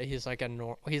showing that he's like a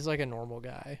normal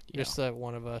guy. Yeah. Just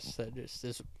one of us that just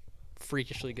is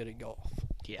freakishly good at golf.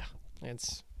 Yeah. And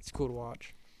it's cool to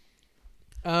watch.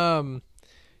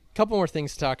 Couple more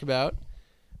things to talk about.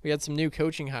 We had some new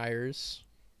coaching hires,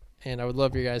 and I would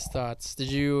love your guys' thoughts.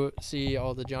 Did you see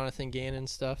all the Jonathan Gannon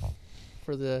stuff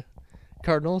for the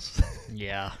Cardinals?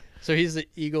 Yeah. So he's the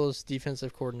Eagles'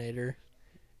 defensive coordinator,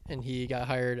 and he got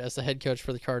hired as the head coach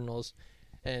for the Cardinals.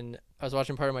 And I was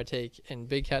watching part of my take, and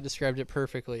Big Cat described it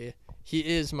perfectly. He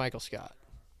is Michael Scott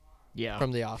Yeah.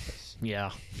 from The Office.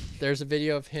 Yeah. There's a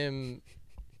video of him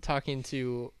talking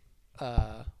to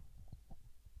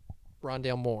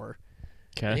Rondale Moore.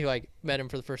 And he Okay. met him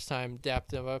for the first time,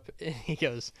 dapped him up, and he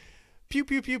goes, "Pew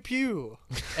pew pew pew,"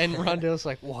 and Rondale's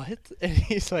like, "What?" And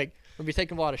he's like, "We'll be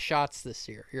taking a lot of shots this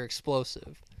year. You're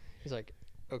explosive." He's like,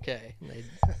 "Okay." And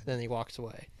then he walks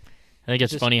away. I think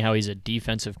it's just- funny how he's a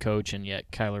defensive coach, and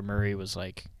yet Kyler Murray was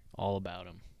like all about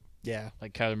him. Yeah,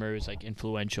 Like Kyler Murray was like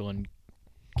influential in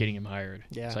getting him hired.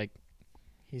 Yeah. It's like,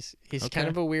 he's Okay. kind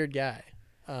of a weird guy.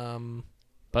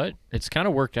 but it's kind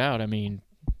of worked out. I mean,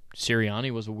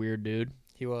 Sirianni was a weird dude,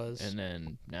 He was. and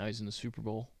then now he's in the Super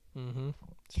Bowl. Mm-hmm.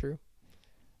 It's true.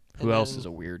 Who else is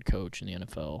a weird coach in the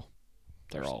NFL?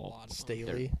 They're There's a all lot of them.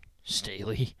 Staley?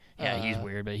 Staley. Yeah, he's Uh,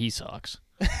 weird, but he sucks.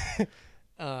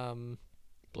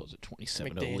 Blows a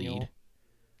 27-0 McDaniel. lead.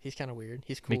 He's kind of weird.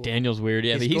 He's cool. McDaniel's weird.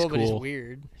 Yeah, he's but he's cool, cool. but he's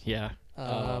weird. Yeah.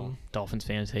 Dolphins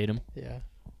fans hate him. Yeah.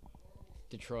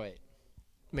 Detroit.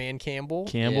 Man Campbell.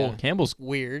 Yeah. Campbell's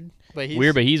Weird, but he's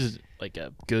weird, but he's like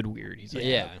a good weird. He's like,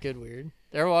 Yeah. good weird.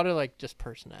 There are a lot of just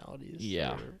personalities.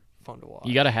 Yeah. that are fun to watch.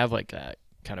 you got to have like that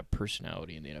kind of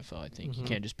personality in the NFL. I think you Mhm.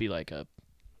 can't just be like a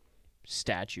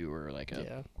statue or like a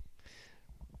Yeah.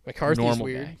 McCarthy's normal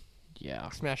weird. guy. Yeah.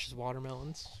 Smashes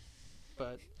watermelons.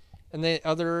 And the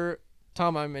other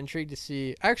Tom, I'm intrigued to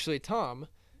see. Actually, Tom,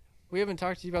 we haven't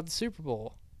talked to you about the Super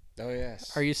Bowl. Oh,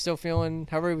 yes. Are you still feeling?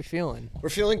 How are we feeling? We're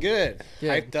feeling good.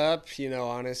 Good. Hyped up,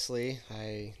 honestly.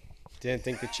 I didn't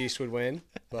think the Chiefs would win,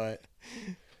 but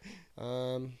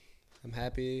I'm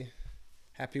happy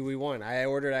we won. I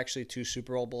ordered actually 2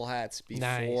 Super Bowl hats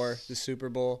before Nice. the Super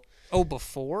Bowl. Oh,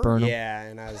 before? Burn 'em. Yeah,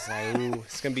 and I was like, ooh,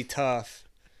 it's going to be tough.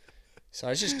 So I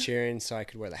was just cheering so I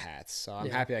could wear the hats. So I'm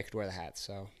Yeah. happy I could wear the hats.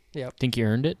 So Think you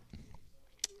earned it?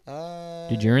 uh,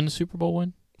 Did you earn the Super Bowl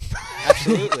win?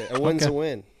 Absolutely. A win's Okay. a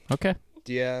win. Okay.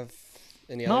 Do you have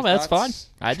any No, other that's thoughts?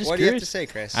 fine. I just What do you have curious. to say,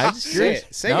 Chris? I just say curious.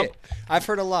 it. Say Nope. it. I've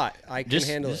heard a lot. I can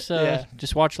handle it. Yeah.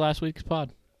 Just watch last week's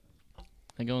pod.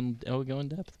 I go in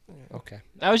depth. Okay.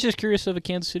 I was just curious of a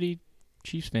Kansas City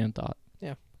Chiefs fan thought.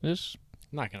 Yeah. This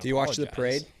I'm not gonna. Do you watch the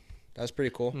apologize. parade? That was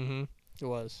pretty cool. Mm-hmm. It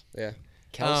was. Yeah.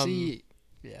 Kelsey?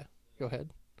 Yeah. Go ahead.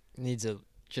 needs to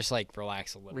just like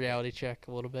relax a little. Reality check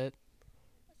a little bit.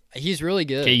 He's really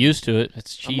good. Get used to it.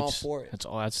 That's Chiefs. I'm all for it.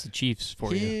 That's the Chiefs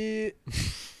for you.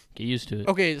 Get used to it.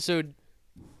 Okay, so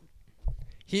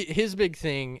his big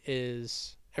thing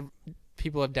is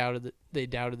people have doubted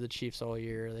the Chiefs all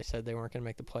year. They said they weren't going to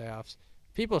make the playoffs.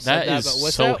 People said that, is but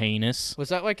was so that heinous. was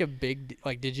that like a big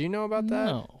like? Did you know about that?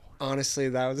 No. Honestly,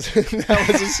 that was that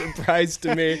was a surprise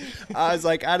to me. I was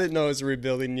like, I didn't know it was a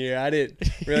rebuilding year. I didn't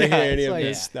really Yeah, hear any it's of like-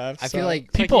 this stuff. I so- feel like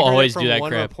It's like People he heard it always from do that one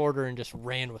crap. reporter and just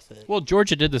ran with it. Well,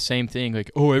 Georgia did the same thing.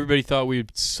 Like, oh, everybody thought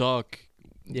we'd suck.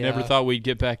 Never Yeah. thought we'd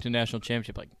get back to national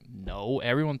championship. Like, no,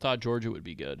 everyone thought Georgia would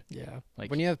be good. Yeah, Like,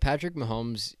 when you have Patrick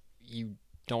Mahomes,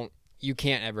 you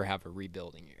can't ever have a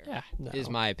rebuilding year. yeah, no. Is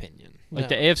my opinion. like No.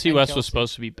 the AFC And West Kelsey. was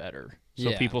supposed to be better. So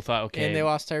Yeah. people thought, okay, And they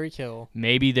lost Tyreek Hill.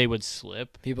 maybe they would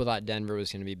slip. People thought Denver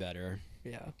was going to be better.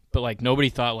 Yeah, But like nobody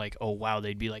thought like, oh wow,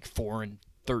 they'd be like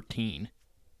 4-13.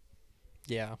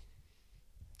 yeah.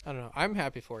 I don't know. I'm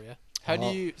happy for you. How do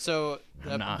Oh. you? So I'm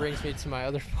that not. brings me to my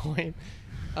other point.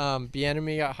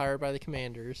 Bieniemy got hired by the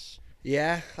Commanders.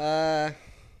 Yeah,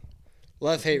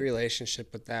 love-hate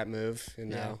relationship with that move. You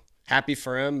know, Yeah. happy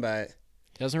for him, but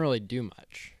He doesn't really do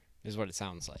much, is what it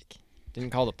sounds like. Didn't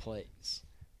call the plays.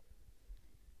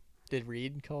 Did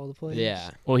Reed call the plays?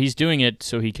 Yeah. Well, he's doing it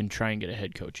so he can try and get a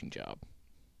head coaching job.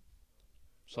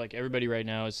 So like everybody right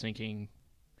now is thinking,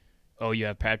 oh, you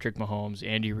have Patrick Mahomes,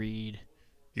 Andy Reid.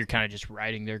 You're kind of just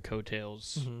riding their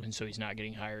coattails, Mhm. and so he's not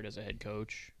getting hired as a head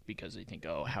coach because they think,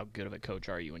 oh, how good of a coach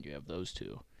are you when you have those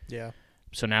two? Yeah.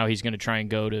 So now he's going to try and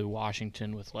go to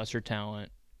Washington with lesser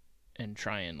talent and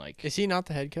try and like, Is he not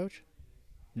the head coach?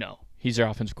 no, he's their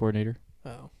offensive coordinator.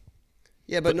 Oh.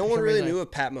 yeah, but no for one some really reason knew of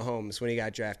Pat Mahomes when he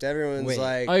got drafted. Everyone's Wait,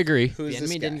 like, I agree. who's this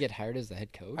Bieniemy guy? didn't get hired as the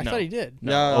head coach. I No. thought he did.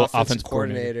 No, offensive offensive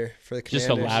coordinator for the Just a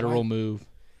Commanders. lateral move.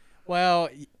 Well,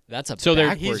 That's a So they're-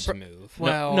 backwards he's- move.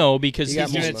 well, no, because he got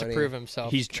he's more doing it to money. prove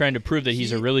himself. he's trying to prove that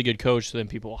he's a He- really good coach, so then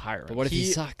people will hire him. But what if he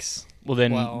He- sucks? well,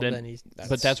 then, well, then, then he's.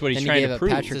 but that's what he's Then trying you gave to up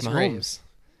prove. Patrick Disgrace. Mahomes.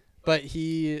 But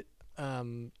he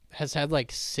has had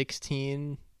like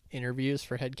 16 interviews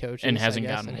for head coaches And I hasn't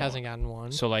guess, gotten and one. hasn't gotten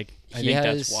one. So, like, I He think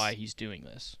that's has- why he's doing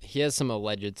this. He has some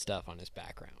alleged stuff on his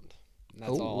background. That's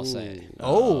all I'll say.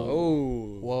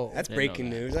 Oh, Whoa. that's Didn't know breaking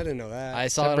that. news. I didn't know that. I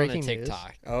saw that it on a breaking news?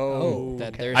 TikTok. oh,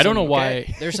 That okay. there's I don't know some-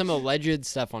 why. There's some alleged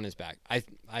stuff on his back. I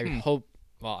hope.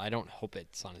 Well, I don't hope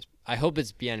it's on his. I hope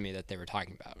it's Bieniemy that they were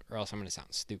talking about, or else I'm going to sound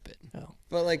stupid.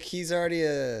 But like he's already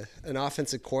an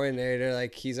offensive coordinator.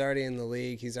 Like he's already in the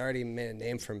league. He's already made a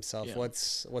name for himself. Yeah.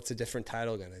 What's a different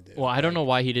title gonna do? Well, I don't know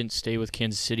why he didn't stay with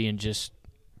Kansas City and just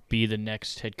be the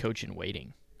next head coach in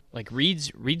waiting. Like,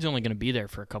 Reed's only going to be there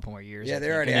for a couple more years. Yeah, I they're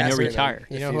think, already and then he'll asking him. retire.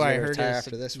 You If know he's who I gonna heard retire is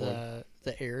after this one.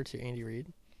 the heir to Andy Reid?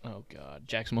 Oh, God.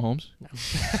 Jackson Mahomes?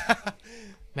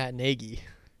 Matt Nagy.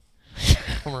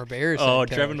 Former Bears. Oh,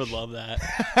 head Trevin coach. would love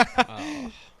that.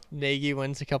 Oh, Nagy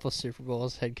wins a couple Super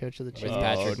Bowls, head coach of the with Chiefs.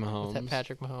 Patrick With Mahomes.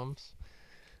 Patrick Mahomes.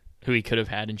 Who he could have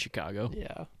had in Chicago.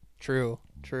 Yeah. True.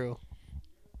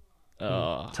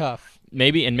 Tough.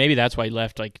 Maybe that's why he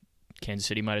left. Like, Kansas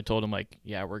City might have told him, like,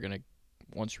 yeah,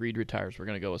 once Reed retires, we're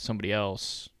going to go with somebody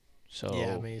else. So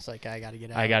Yeah, I mean, he's like, I got to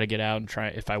get out. I got to get out and try.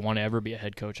 If I want to ever be a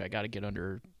head coach, I got to get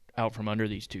out from under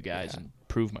these two guys Yeah. and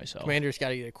prove myself. Commanders got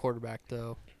to get a quarterback,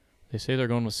 though. They say they're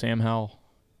going with Sam Howell as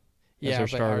Yeah, their but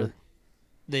starter.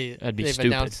 they've be stupid.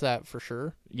 announced that for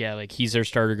sure. Yeah, like he's their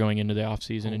starter going into the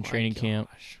offseason Oh and my training camp.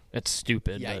 gosh. That's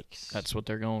stupid, but Yikes. that's what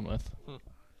they're going with.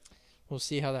 We'll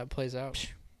see how that plays out.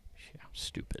 Yeah,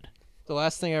 stupid. The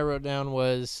last thing I wrote down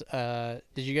was, did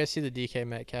you guys see the DK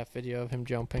Metcalf video of him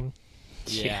jumping?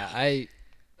 yeah,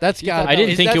 That's got. I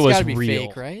didn't think that's it was gotta be real.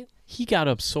 fake, right? He got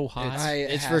up so high.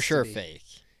 it's has for to sure be. fake.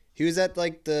 He was at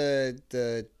like the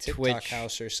TikTok Twitch.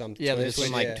 house or something. Yeah, It's Twitch,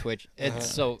 from like yeah. Twitch. It's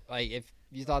so like if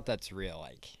you thought that's real,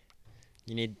 like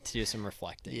you need to do some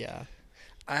reflecting. Yeah.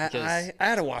 I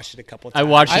had to watch it a couple I times.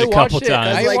 watched I it a couple watched it,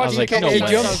 times. I I watched was it like, a couple no It times. way.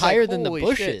 I jumped was like, higher than the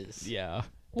holy shit. bushes. Yeah.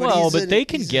 But Well, he's but an- they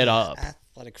can he's get an up.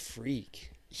 Athletic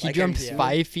freak. He Like, jumped yeah.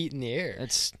 5 feet in the air.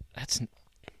 That's.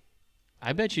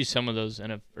 I bet you some of those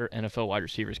NFL wide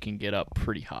receivers can get up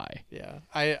pretty high. Yeah.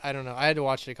 I don't know. I had to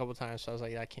watch it a couple times, so I was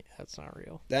like, I can't. That's not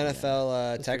real. The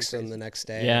NFL That's pretty texted him crazy. the next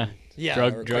day. Yeah. Yeah.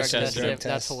 Drug that's, test. Drug that's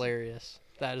test. hilarious.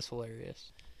 That is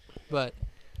hilarious. But,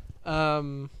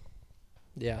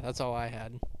 yeah, that's all I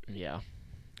had. Yeah.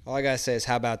 All I gotta say is,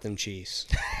 how about them Chiefs?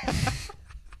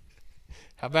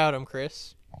 How about him,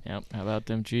 Chris? Yep. How about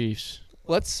them Chiefs?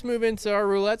 Let's move into our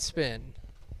roulette spin.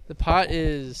 The pot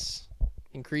is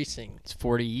increasing. It's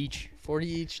 40 each. 40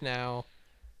 each now.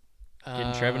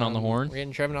 Getting Trevin on the horn? We're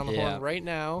getting Trevin on the Yeah. horn right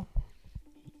now.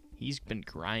 He's been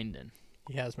grinding.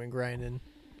 He has been grinding.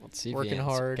 Let's see if he working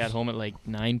answers. hard. Got home at like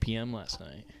 9 p.m. last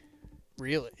night.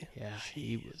 Really? Yeah,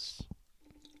 he was.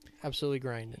 Absolutely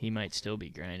grinding. He might still be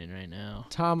grinding right now.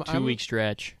 Tom, 2-week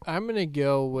stretch. I'm gonna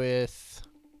go with.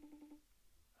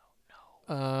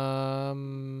 Let's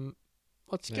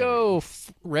There go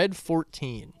red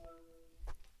 14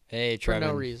 Hey, for Trevin.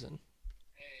 no reason.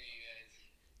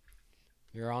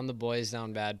 You're on the Boys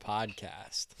Down Bad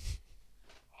podcast.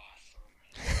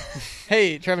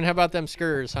 Hey, Trevin, how about them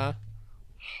Skurs, huh?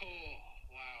 Oh,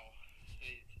 wow.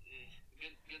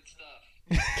 Good stuff.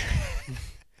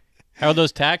 How are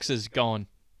those taxes going?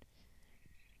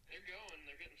 They're going.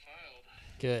 They're getting filed.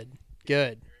 Good.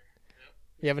 Good.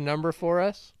 You have a number for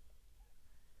us?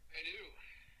 I do.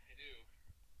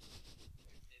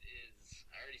 It is,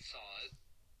 I already saw it.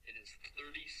 It is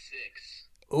 36.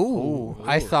 Ooh,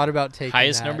 I Ooh. thought about taking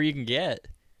Highest that. number you can get.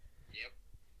 Yep.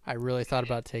 I really thought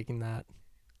about taking that.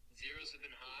 Zeros have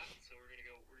been hot, so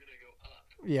we're gonna go up.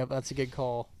 Yep, that's a good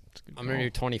call. That's a good I'm going to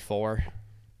do call. 24.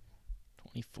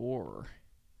 24.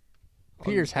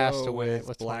 Peters has to go win it with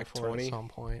with black 24 20. at some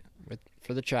point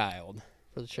For the child.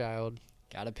 for the child.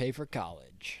 Got to pay for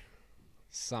college.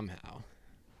 Somehow.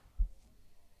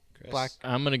 Chris, Black.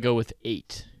 I'm going to go with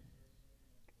 8.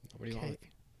 What do you Okay. want?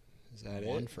 is that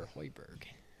One it? for Hoiberg.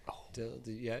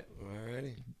 Yeah,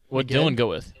 alrighty. What good? Dylan go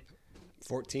with?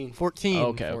 14. 14.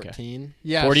 Okay. 14.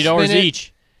 Yeah. $40 spin it.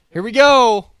 each. Here we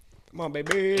go. Come on,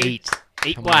 baby. 8.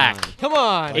 8 Come black. on. Come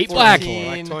on. 8 black. 14.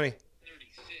 Black 20. 36.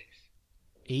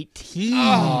 18.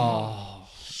 Oh,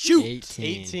 Shoot. 18.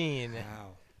 18. Wow.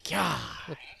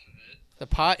 God. The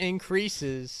pot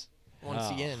increases once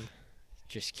Oh. again.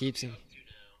 Just keeps him.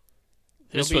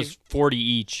 This It'll be- was 40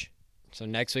 each. So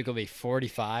next week will be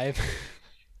 45.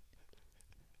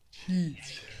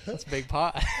 That's a big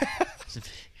pot.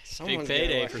 Someone's Big payday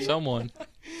getting for lucky. someone.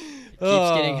 Keeps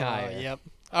getting higher. Yep.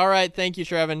 All right. Thank you,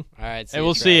 Trevin. All right. Hey,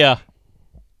 we'll see ya. See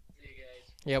you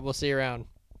guys. Yeah, we'll see you around.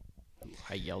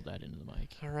 I yelled that into the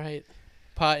mic. All right.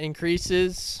 Pot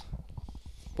increases.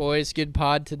 Boys, good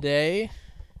pod today.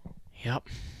 Yep.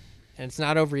 And it's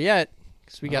not over yet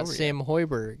because we Not got over yet. Sam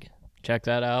Hoiberg, Check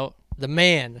that out. the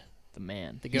man. The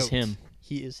man. The He's goat. him.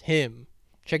 He is him.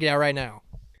 Check it out right now.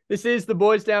 This is the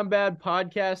Boys Down Bad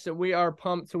podcast, and we are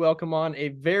pumped to welcome on a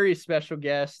very special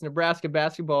guest, Nebraska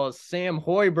Basketball's Sam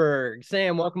Hoiberg.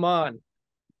 Sam, welcome on.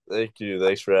 Thank you.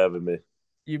 Thanks for having me.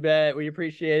 You bet. We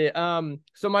appreciate it.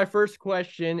 So my first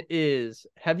question is,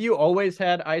 have you always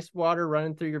had ice water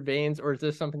running through your veins, or is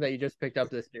this something that you just picked up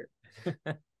this year?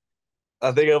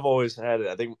 I think I've always had it.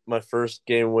 I think my first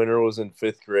game winner was in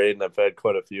 5th grade, and I've had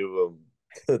quite a few of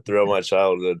them throughout my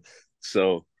childhood.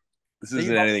 So this So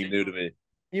isn't you've anything new to me.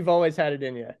 You've always had it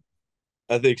in you.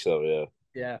 I think so, yeah.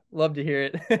 Yeah, love to hear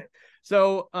it.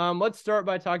 So let's start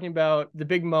by talking about the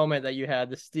big moment that you had,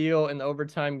 the steal in the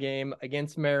overtime game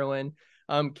against Maryland.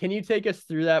 Can you take us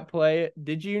through that play?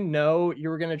 Did you know you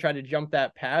were going to try to jump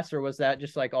that pass, or was that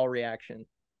just like all reaction?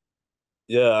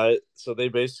 Yeah, I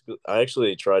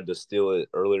actually tried to steal it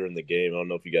earlier in the game. I don't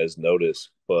know if you guys noticed,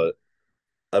 but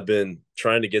I've been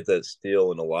trying to get that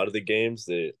steal in a lot of the games.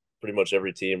 Pretty much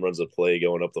every team runs a play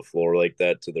going up the floor like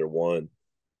that to their one.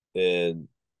 And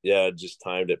yeah, I just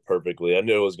timed it perfectly. I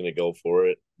knew I was going to go for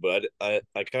it, but I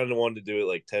kind of wanted to do it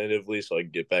like tentatively so I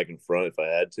could get back in front if I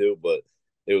had to, but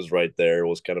it was right there. It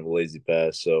was kind of a lazy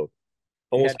pass. So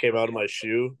almost came out of my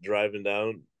shoe driving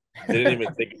down. Didn't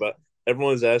even think about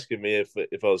everyone was asking me if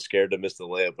I was scared to miss the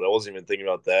layup, but I wasn't even thinking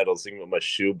about that. I was thinking about my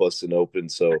shoe busting open.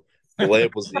 So the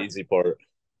layup was the easy part.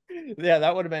 Yeah,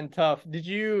 that would have been tough. Did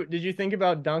you think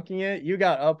about dunking it? You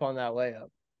got up on that layup.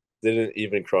 Didn't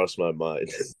even cross my mind.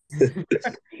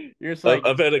 You're just like,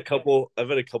 I've had a couple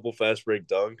fast break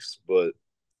dunks, but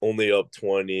only up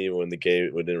 20 when the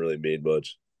game it didn't really mean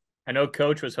much. I know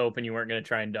Coach was hoping you weren't going to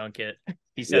try and dunk it.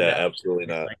 He said Yeah, that. absolutely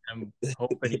not. Like, I'm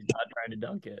hoping he's not trying to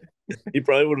dunk it. He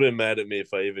probably would have been mad at me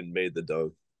if I even made the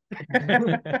dunk.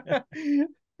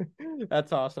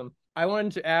 That's awesome. I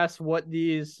wanted to ask what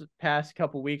these past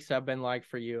couple weeks have been like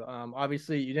for you.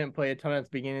 Obviously, you didn't play a ton at the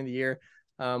beginning of the year.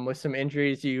 With some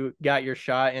injuries, you got your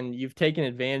shot and you've taken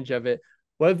advantage of it.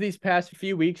 What have these past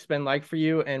few weeks been like for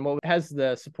you, and what has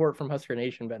the support from Husker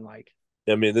Nation been like?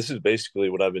 I mean, this is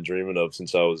basically what I've been dreaming of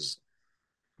since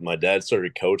my dad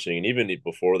started coaching, and even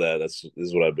before that, this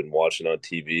is what I've been watching on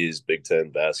TV is Big Ten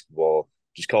basketball.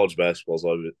 Just college basketball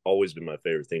has always been my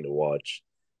favorite thing to watch.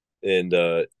 And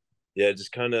yeah,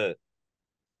 just kind of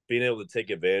being able to take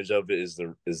advantage of it is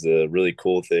the really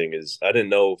cool thing. Is I didn't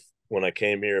know when I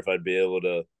came here if I'd be able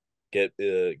to get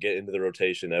into the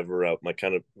rotation ever. My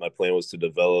plan was to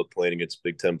develop playing against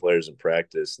Big Ten players in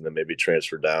practice and then maybe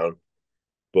transfer down.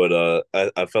 But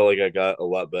I felt like I got a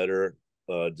lot better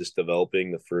just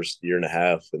developing the first year and a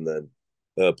half, and then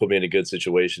put me in a good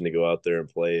situation to go out there and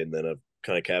play. And then I've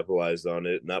kind of capitalized on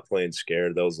it, not playing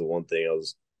scared. That was the one thing I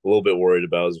was a little bit worried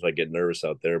about, is if I get nervous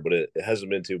out there, but it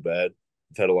hasn't been too bad.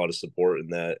 I've had a lot of support in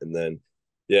that. And then,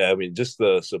 yeah, I mean, just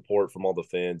the support from all the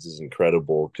fans is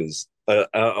incredible, because I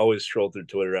always scroll through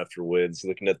Twitter after wins,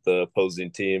 looking at the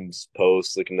opposing teams'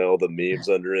 posts, looking at all the memes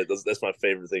under it. That's my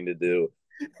favorite thing to do.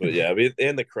 But yeah, I mean,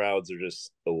 and the crowds are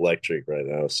just electric right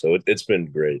now. So it's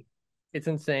been great. It's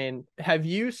insane. Have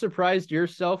you surprised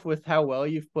yourself with how well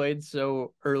you've played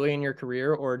so early in your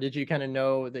career, or did you kind of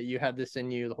know that you had this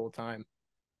in you the whole time?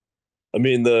 I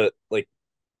mean, when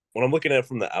I'm looking at it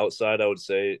from the outside, I would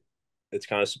say it's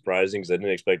kind of surprising, because I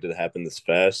didn't expect it to happen this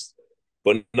fast.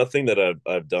 But nothing that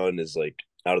I've done is like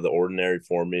out of the ordinary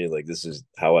for me. Like, this is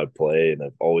how I play, and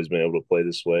I've always been able to play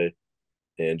this way.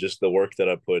 And just the work that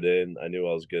I put in, I knew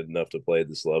I was good enough to play at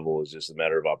this level. It's just a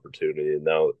matter of opportunity. And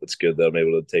now it's good that I'm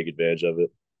able to take advantage of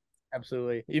it.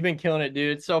 Absolutely. You've been killing it,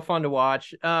 dude. It's so fun to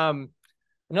watch.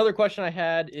 Another question I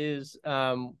had is,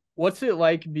 what's it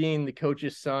like being the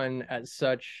coach's son at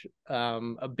such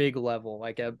a big level,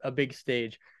 like a big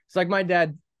stage? It's like my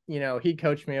dad, he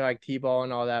coached me like T-ball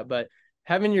and all that, but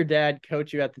having your dad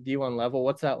coach you at the D1 level,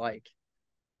 what's that like?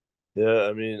 Yeah,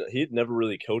 I mean, he'd never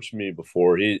really coached me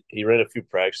before. He ran a few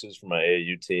practices for my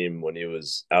AAU team when he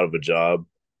was out of a job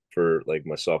for like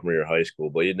my sophomore year of high school,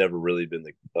 but he'd never really been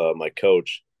my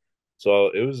coach.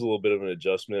 So it was a little bit of an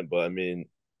adjustment, but I mean,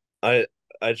 I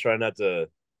I try not to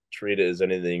treat it as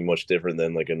anything much different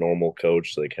than like a normal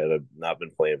coach, like had I not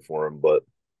been playing for him. But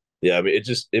yeah, I mean,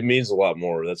 it means a lot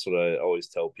more. That's what I always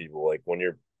tell people. Like when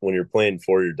you're playing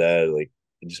for your dad, like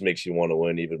it just makes you want to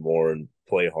win even more and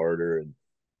play harder. And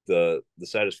the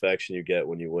satisfaction you get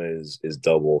when you win is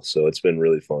double. So it's been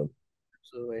really fun.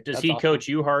 Absolutely. Does That's he awesome. coach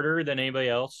you harder than anybody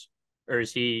else, or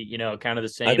is he, kind of the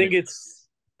same? I think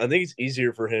it's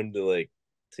easier for him to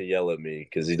yell at me,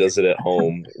 because he does it at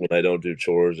home when I don't do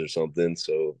chores or something.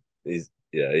 So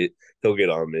he'll get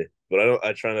on me, but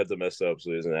I try not to mess up so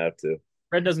he doesn't have to.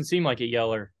 Fred doesn't seem like a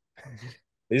yeller.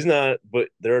 He's not, but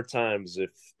there are times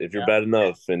if you're bad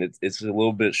enough, and it's a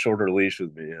little bit shorter leash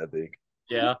with me, I think.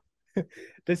 Yeah.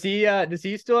 Does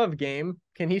he still have game?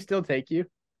 Can he still take you?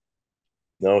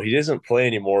 No, he doesn't play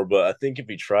anymore, but I think if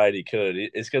he tried, he could.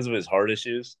 It's because of his heart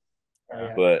issues.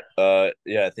 Yeah. But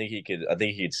yeah, I think he could. I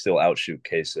think he could still outshoot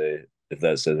Casey, if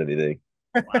that says anything.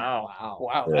 Wow.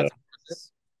 Wow. Yeah.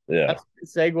 Yeah. That's a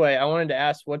good segue. I wanted to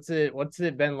ask, what's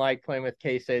it been like playing with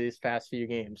Casey these past few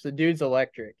games? The dude's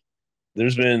electric.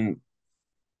 There's been,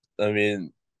 I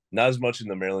mean, not as much in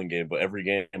the Maryland game, but every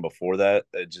game before that,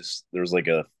 there was like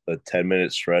a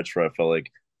 10-minute stretch where I felt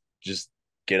like just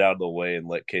get out of the way and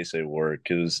let Casey work,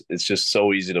 because it's just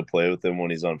so easy to play with him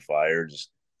when he's on fire. Just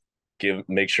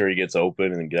make sure he gets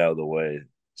open and get out of the way.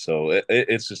 So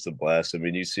it's just a blast. I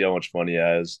mean, you see how much fun he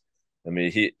has. I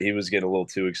mean, he was getting a little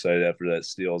too excited after that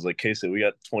steal. I was like, Casey, we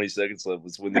got 20 seconds left.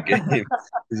 Let's win the game.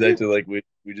 He's acting like we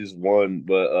just won.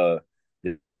 But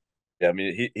yeah, I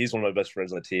mean, he's one of my best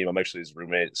friends on the team. I'm actually his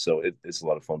roommate, so it's a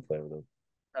lot of fun playing with him.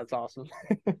 That's awesome.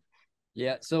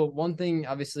 Yeah. So one thing,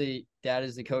 obviously, dad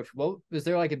is the coach. What was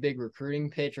there like a big recruiting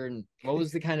pitch, or what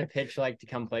was the kind of pitch like to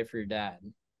come play for your dad?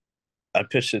 I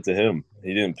pitched it to him.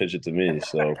 He didn't pitch it to me.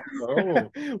 So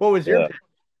Oh, what was your yeah.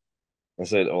 I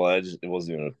said, "Oh, it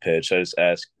wasn't even a pitch. I just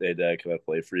asked, hey, Dad, can I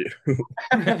play for you?"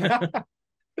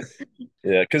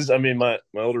 Yeah, because I mean, my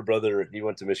older brother, he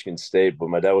went to Michigan State, but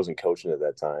my dad wasn't coaching at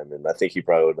that time, and I think he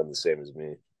probably would have done the same as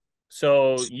me.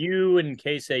 So you and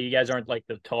Casey, you guys aren't like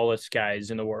the tallest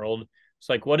guys in the world.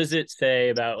 So like, what does it say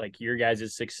about like your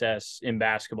guys' success in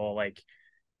basketball? Like,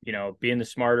 being the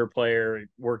smarter player,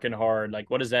 working hard. Like,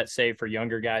 what does that say for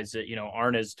younger guys that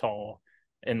aren't as tall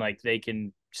and like they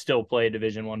can still play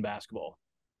Division I basketball?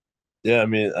 Yeah, I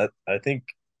mean, I think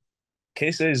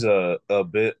Casey's a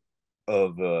bit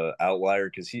of a outlier,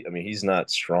 because he's not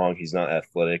strong, he's not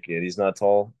athletic, and he's not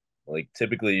tall. Like,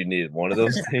 typically you need one of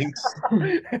those things.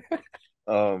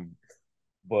 Um,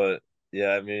 but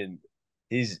yeah, I mean,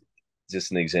 he's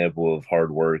just an example of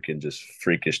hard work and just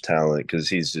freakish talent, because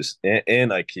he's just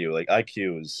and IQ. Like,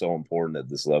 IQ is so important at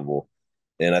this level,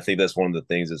 and I think that's one of the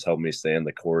things that's helped me stay on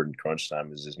the court in crunch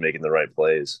time, is just making the right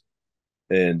plays.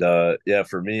 And yeah,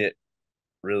 for me, it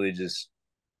really just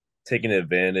taking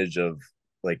advantage of,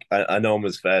 like, I know I'm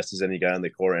as fast as any guy on the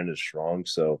court and as strong,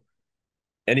 so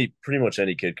pretty much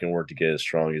any kid can work to get as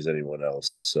strong as anyone else.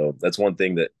 So that's one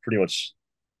thing that pretty much,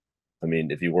 I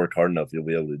mean, if you work hard enough, you'll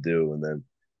be able to do. And then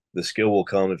the skill will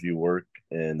come if you work.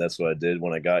 And that's what I did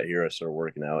when I got here. I started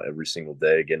working out every single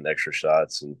day, getting extra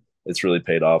shots, and it's really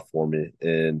paid off for me.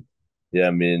 And yeah,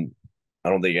 I mean, I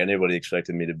don't think anybody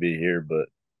expected me to be here, but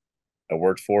I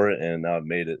worked for it and now I've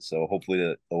made it. So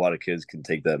hopefully a lot of kids can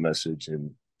take that message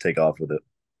and take off with it.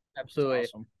 Absolutely.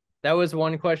 Awesome. That was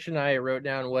one question I wrote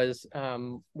down was,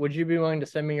 would you be willing to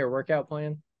send me your workout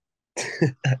plan?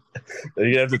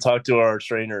 You have to talk to our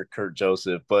trainer Kurt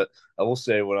Joseph, but I will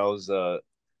say when I was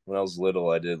little,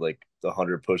 I did like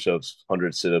 100 push-ups,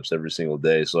 100 sit-ups every single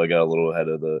day, so I got a little ahead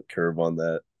of the curve on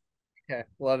that. Okay,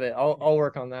 love it. I'll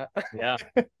work on that. Yeah.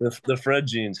 The Fred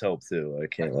genes help too. I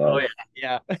can't Oh lie.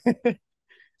 yeah. Yeah.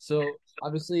 So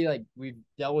obviously, like we've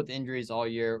dealt with injuries all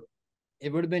year.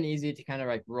 It would have been easy to kind of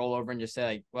like roll over and just say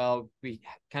like, well, we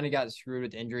kind of got screwed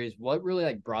with injuries. What really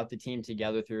like brought the team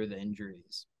together through the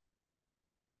injuries?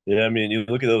 Yeah, I mean, you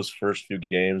look at those first few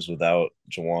games without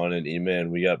Jawan and Eman,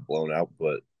 we got blown out,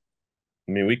 but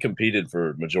I mean, we competed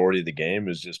for majority of the game. It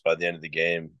was just by the end of the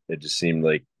game, it just seemed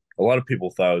like a lot of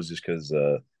people thought it was just because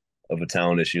of a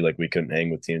talent issue, like we couldn't hang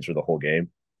with teams for the whole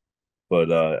game.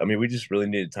 But I mean, we just really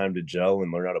needed time to gel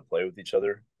and learn how to play with each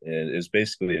other. And it was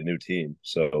basically a new team.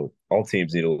 So all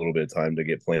teams need a little bit of time to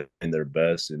get playing their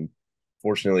best. And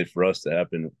fortunately for us, to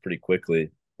happen pretty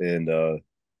quickly. And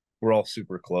we're all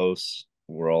super close.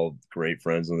 We're all great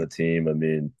friends on the team. I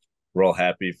mean, we're all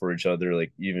happy for each other.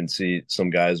 Like, you even see some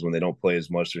guys when they don't play as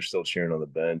much, they're still cheering on the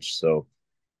bench. So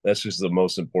that's just the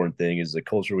most important thing is the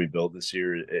culture we built this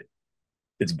year.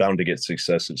 It's bound to get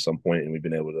success at some point, and we've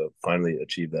been able to finally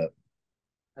achieve that.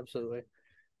 Absolutely.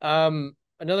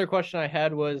 Another question I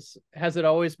had was, has it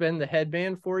always been the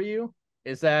headband for you?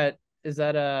 Is that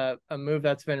a move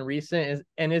that's been recent?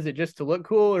 And is it just to look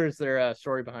cool, or is there a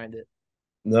story behind it?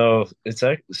 No, it's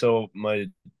so my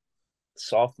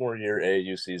sophomore year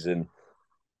AAU season,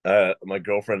 my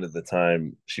girlfriend at the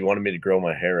time, she wanted me to grow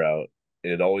my hair out. It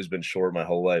had always been short my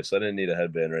whole life, so I didn't need a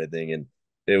headband or anything. And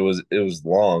it was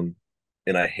long,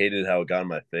 and I hated how it got in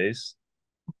my face.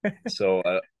 So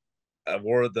I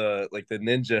wore the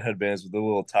ninja headbands with the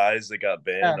little ties that got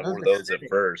Yeah, banned. I those wore are those at sick.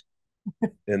 first,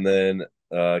 and then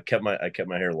I kept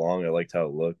my hair long. I liked how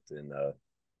it looked, and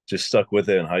just stuck with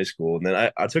it in high school. And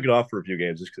then I took it off for a few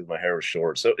games just because my hair was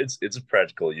short. So it's a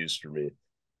practical use for me.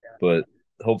 But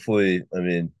hopefully, I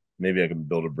mean, maybe I can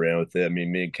build a brand with it. I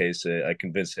mean, me and Casey, I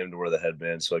convinced him to wear the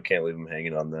headband, so I can't leave him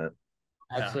hanging on that.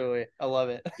 Absolutely. I love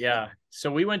it. Yeah.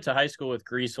 So we went to high school with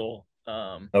Greasel.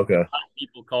 A Okay. lot of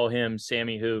people call him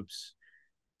Sammy Hoops.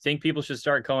 Think people should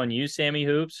start calling you Sammy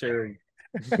Hoops, or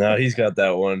Now he's got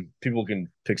that one. People can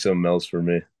pick something else for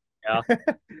me. yeah?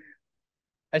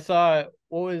 I saw,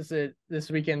 what was it this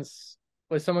weekend's,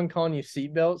 was someone calling you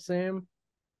seatbelt, Sam?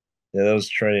 Yeah, that was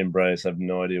Trey and Bryce. I have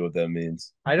no idea what that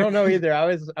means. I don't know either. I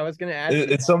was gonna ask you.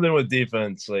 It's something with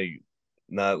defense, like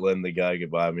not letting the guy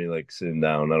get by me, like sitting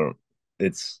down. I don't.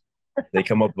 It's they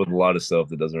come up with a lot of stuff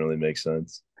that doesn't really make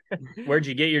sense. Where'd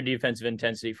you get your defensive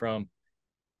intensity from?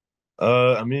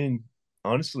 I mean,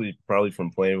 honestly, probably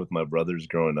from playing with my brothers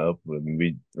growing up. I mean,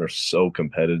 we are so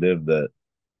competitive that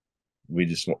we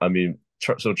just. I mean,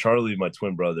 so Charlie, my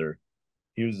twin brother,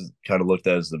 he was kind of looked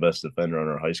at as the best defender on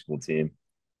our high school team,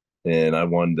 and I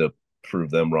wanted to prove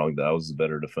them wrong that I was the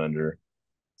better defender.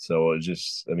 So it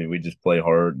just, I mean, we just play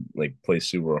hard, like play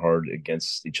super hard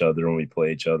against each other when we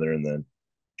play each other, and then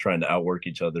trying to outwork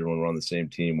each other when we're on the same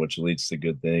team, which leads to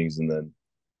good things. And then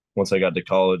once I got to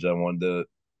college, I wanted to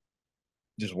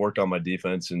just work on my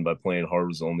defense, and by playing hard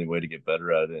was the only way to get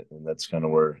better at it. And that's kind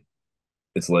of where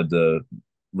it's led to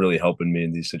really helping me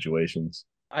in these situations.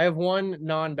 I have one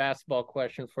non-basketball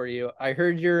question for you. I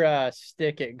heard you're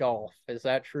stick at golf. Is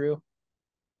that true?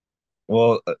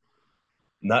 Well,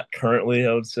 not currently,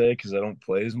 I would say, because I don't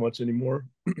play as much anymore.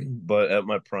 But at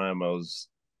my prime, I was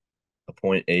a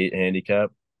 .8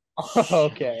 handicap.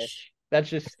 Okay. That's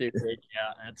just stupid.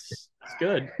 Yeah, that's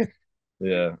good.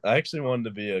 Yeah, I actually wanted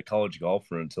to be a college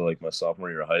golfer until like my sophomore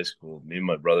year of high school. Me and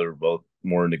my brother were both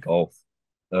more into golf.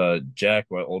 Jack,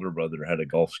 my older brother, had a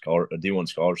D1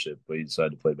 scholarship, but he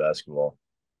decided to play basketball.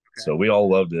 So we all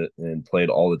loved it and played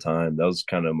all the time. That was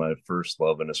kind of my first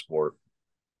love in a sport.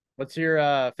 What's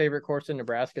your favorite course in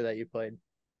Nebraska that you played?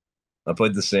 I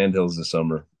played the Sandhills this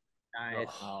summer. Nice.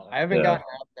 Oh, I haven't Yeah, gotten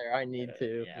out there. I need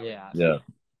to. yeah. yeah,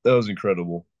 that was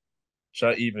incredible.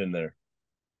 Shot even there.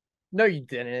 No, you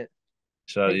didn't.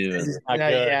 Shot even. Not No,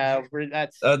 good. yeah,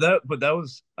 that's That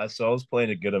was I was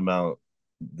playing a good amount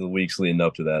the weeks leading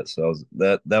up to that, so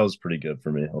that was pretty good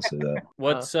for me. I'll say that.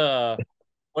 What's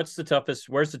the toughest?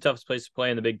 Where's the toughest place to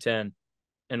play in the Big Ten,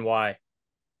 and why?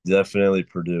 Definitely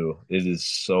Purdue. It is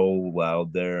so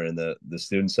loud there, and the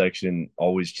student section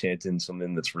always chanting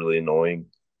something that's really annoying.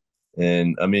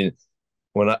 And I mean,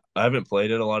 when I haven't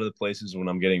played at a lot of the places when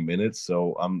I'm getting minutes,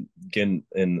 so I'm getting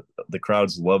and the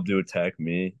crowds love to attack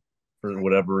me for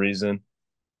whatever reason.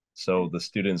 So the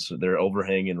students, they're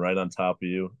overhanging right on top of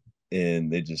you,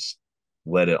 and they just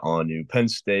let it on you. Penn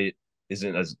State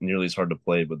isn't as nearly as hard to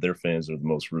play, but their fans are the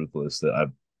most ruthless that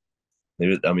I've.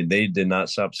 They did not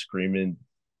stop screaming,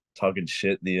 talking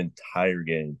shit the entire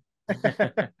game.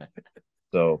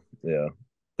 So yeah,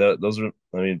 those are.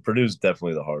 Purdue's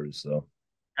definitely the hardest though.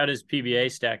 How does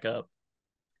PBA stack up?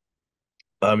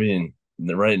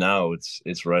 Right now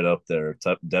it's right up there.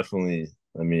 Definitely.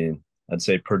 I'd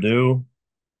say Purdue,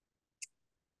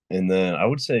 and then I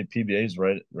would say PBA is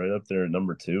right up there at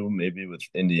number 2, maybe with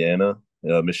Indiana,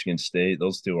 Michigan State.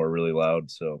 Those two are really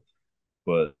loud. So,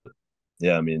 but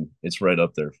yeah, it's right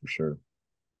up there for sure.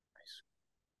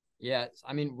 Yeah,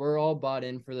 we're all bought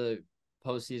in for the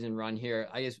postseason run here.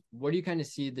 I guess, what do you kind of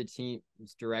see the team's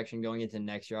direction going into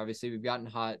next year? Obviously, we've gotten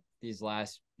hot these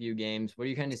last few games. What do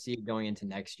you kind of see going into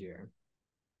next year?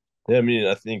 Yeah,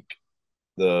 I think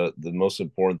the most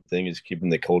important thing is keeping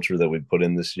the culture that we put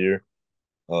in this year.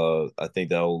 I think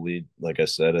that will lead, like I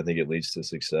said, I think it leads to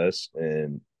success,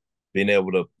 and being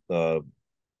able to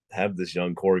have this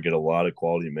young core get a lot of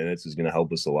quality minutes is going to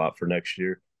help us a lot for next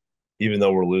year. Even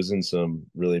though we're losing some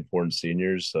really important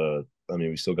seniors,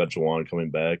 we still got Jawan coming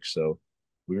back, so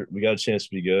we got a chance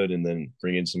to be good, and then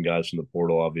bring in some guys from the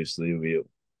portal. Obviously, we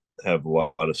have a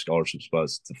lot of scholarship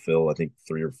spots to fill. I think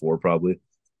 3 or 4 probably.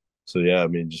 So yeah,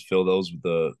 just fill those with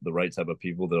the right type of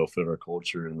people that'll fit our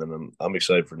culture, and then I'm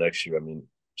excited for next year.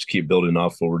 Just keep building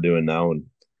off what we're doing now, and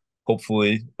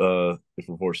hopefully, if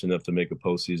we're fortunate enough to make a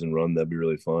postseason run, that'd be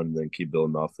really fun. And then keep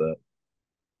building off that.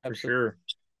 For sure.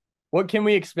 What can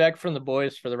we expect from the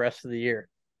boys for the rest of the year?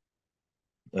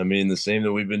 The same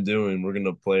that we've been doing. We're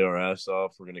gonna play our ass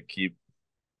off. We're gonna keep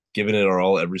giving it our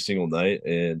all every single night,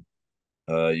 and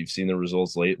you've seen the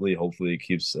results lately. Hopefully, it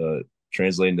keeps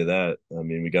translating to that.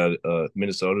 We got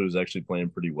Minnesota, who's actually playing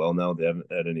pretty well now. They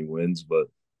haven't had any wins, but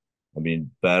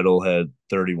Battle had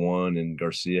 31 and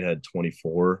Garcia had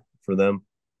 24 for them,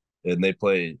 and they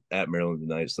play at Maryland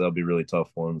tonight, so that'll be a really tough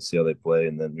one to see how they play.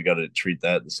 And then we got to treat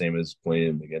that the same as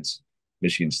playing against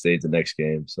Michigan State the next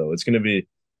game. So it's going to be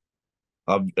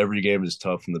every game is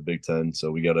tough in the Big Ten,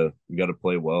 so we gotta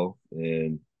play well.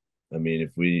 And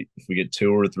if we get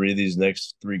 2 or 3 of these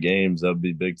next 3 games, that would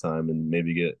be big time, and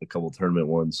maybe get a couple tournament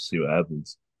ones, see what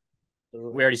happens.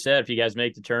 We already said if you guys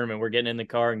make the tournament, we're getting in the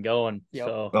car and going. Yep.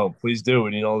 So please do.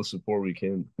 We need all the support we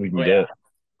can get. Yeah.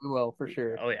 We will, for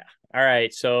sure. Oh yeah. All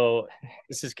right. So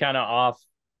this is kind of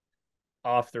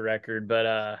off the record,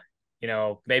 but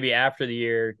maybe after the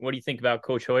year, what do you think about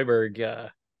Coach Hoiberg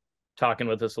talking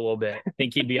with us a little bit?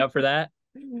 Think he'd be up for that?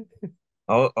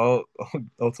 I'll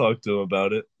talk to him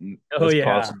about it. That's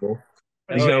possible.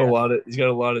 He's got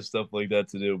a lot of stuff like that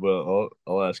to do, but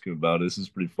I'll ask him about it. This is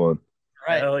pretty fun.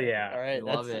 Right. Oh yeah. All right.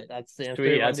 Love it. That's Sam.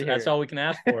 Sweet. That's all we can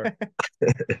ask for.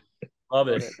 Love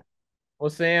it. Well,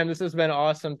 Sam, this has been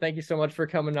awesome. Thank you so much for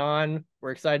coming on.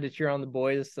 We're excited to cheer on the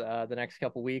boys the next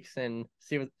couple weeks and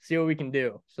see what we can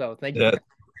do. So thank you. Yeah.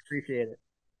 Appreciate it.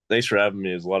 Thanks for having me.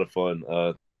 It was a lot of fun.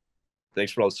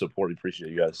 Thanks for all the support. We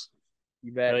appreciate you guys.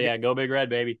 You bet. Oh yeah. Go Big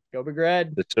Red, baby. Go Big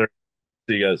Red. Yes, sir.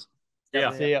 See you guys. Yeah.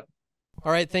 See ya.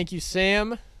 All right. Thank you,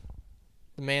 Sam.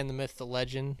 The man, the myth, the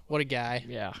legend. What a guy.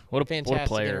 Yeah. What a fantastic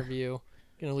player. interview.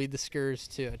 Going to lead the Skurs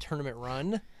to a tournament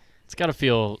run. It's got to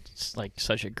feel like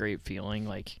such a great feeling.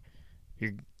 Like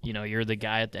you're the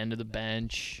guy at the end of the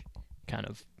bench, kind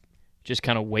of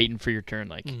waiting for your turn.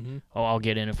 Like, I'll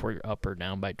get in if we're up or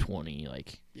down by 20.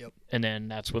 Like, yep. And then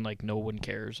that's when no one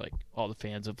cares. Like, all the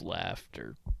fans have left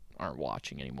or aren't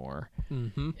watching anymore.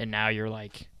 Mm-hmm. And now you're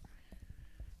like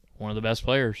one of the best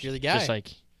players. You're the guy. Just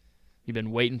like you've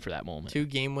been waiting for that moment. 2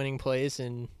 game-winning plays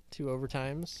in 2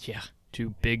 overtimes. Yeah.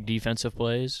 2 big defensive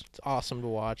plays. It's awesome to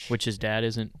watch. Which his dad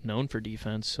isn't known for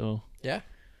defense, so yeah.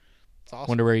 It's awesome.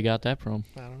 Wonder where he got that from.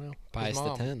 I don't know. Pius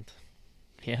the 10th.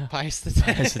 Yeah. Pius the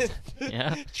 10th.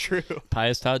 Yeah. True.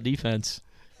 Pius taught defense.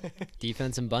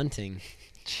 Defense and bunting.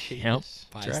 Yep.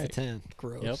 Pius the 10th.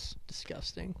 Gross. Yep.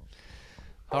 Disgusting.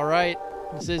 All right.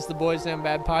 This is the Boys Down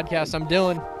Bad podcast. I'm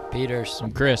Dylan. Peters.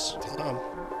 I'm Chris.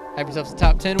 Have yourselves a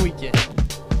top 10 weekend.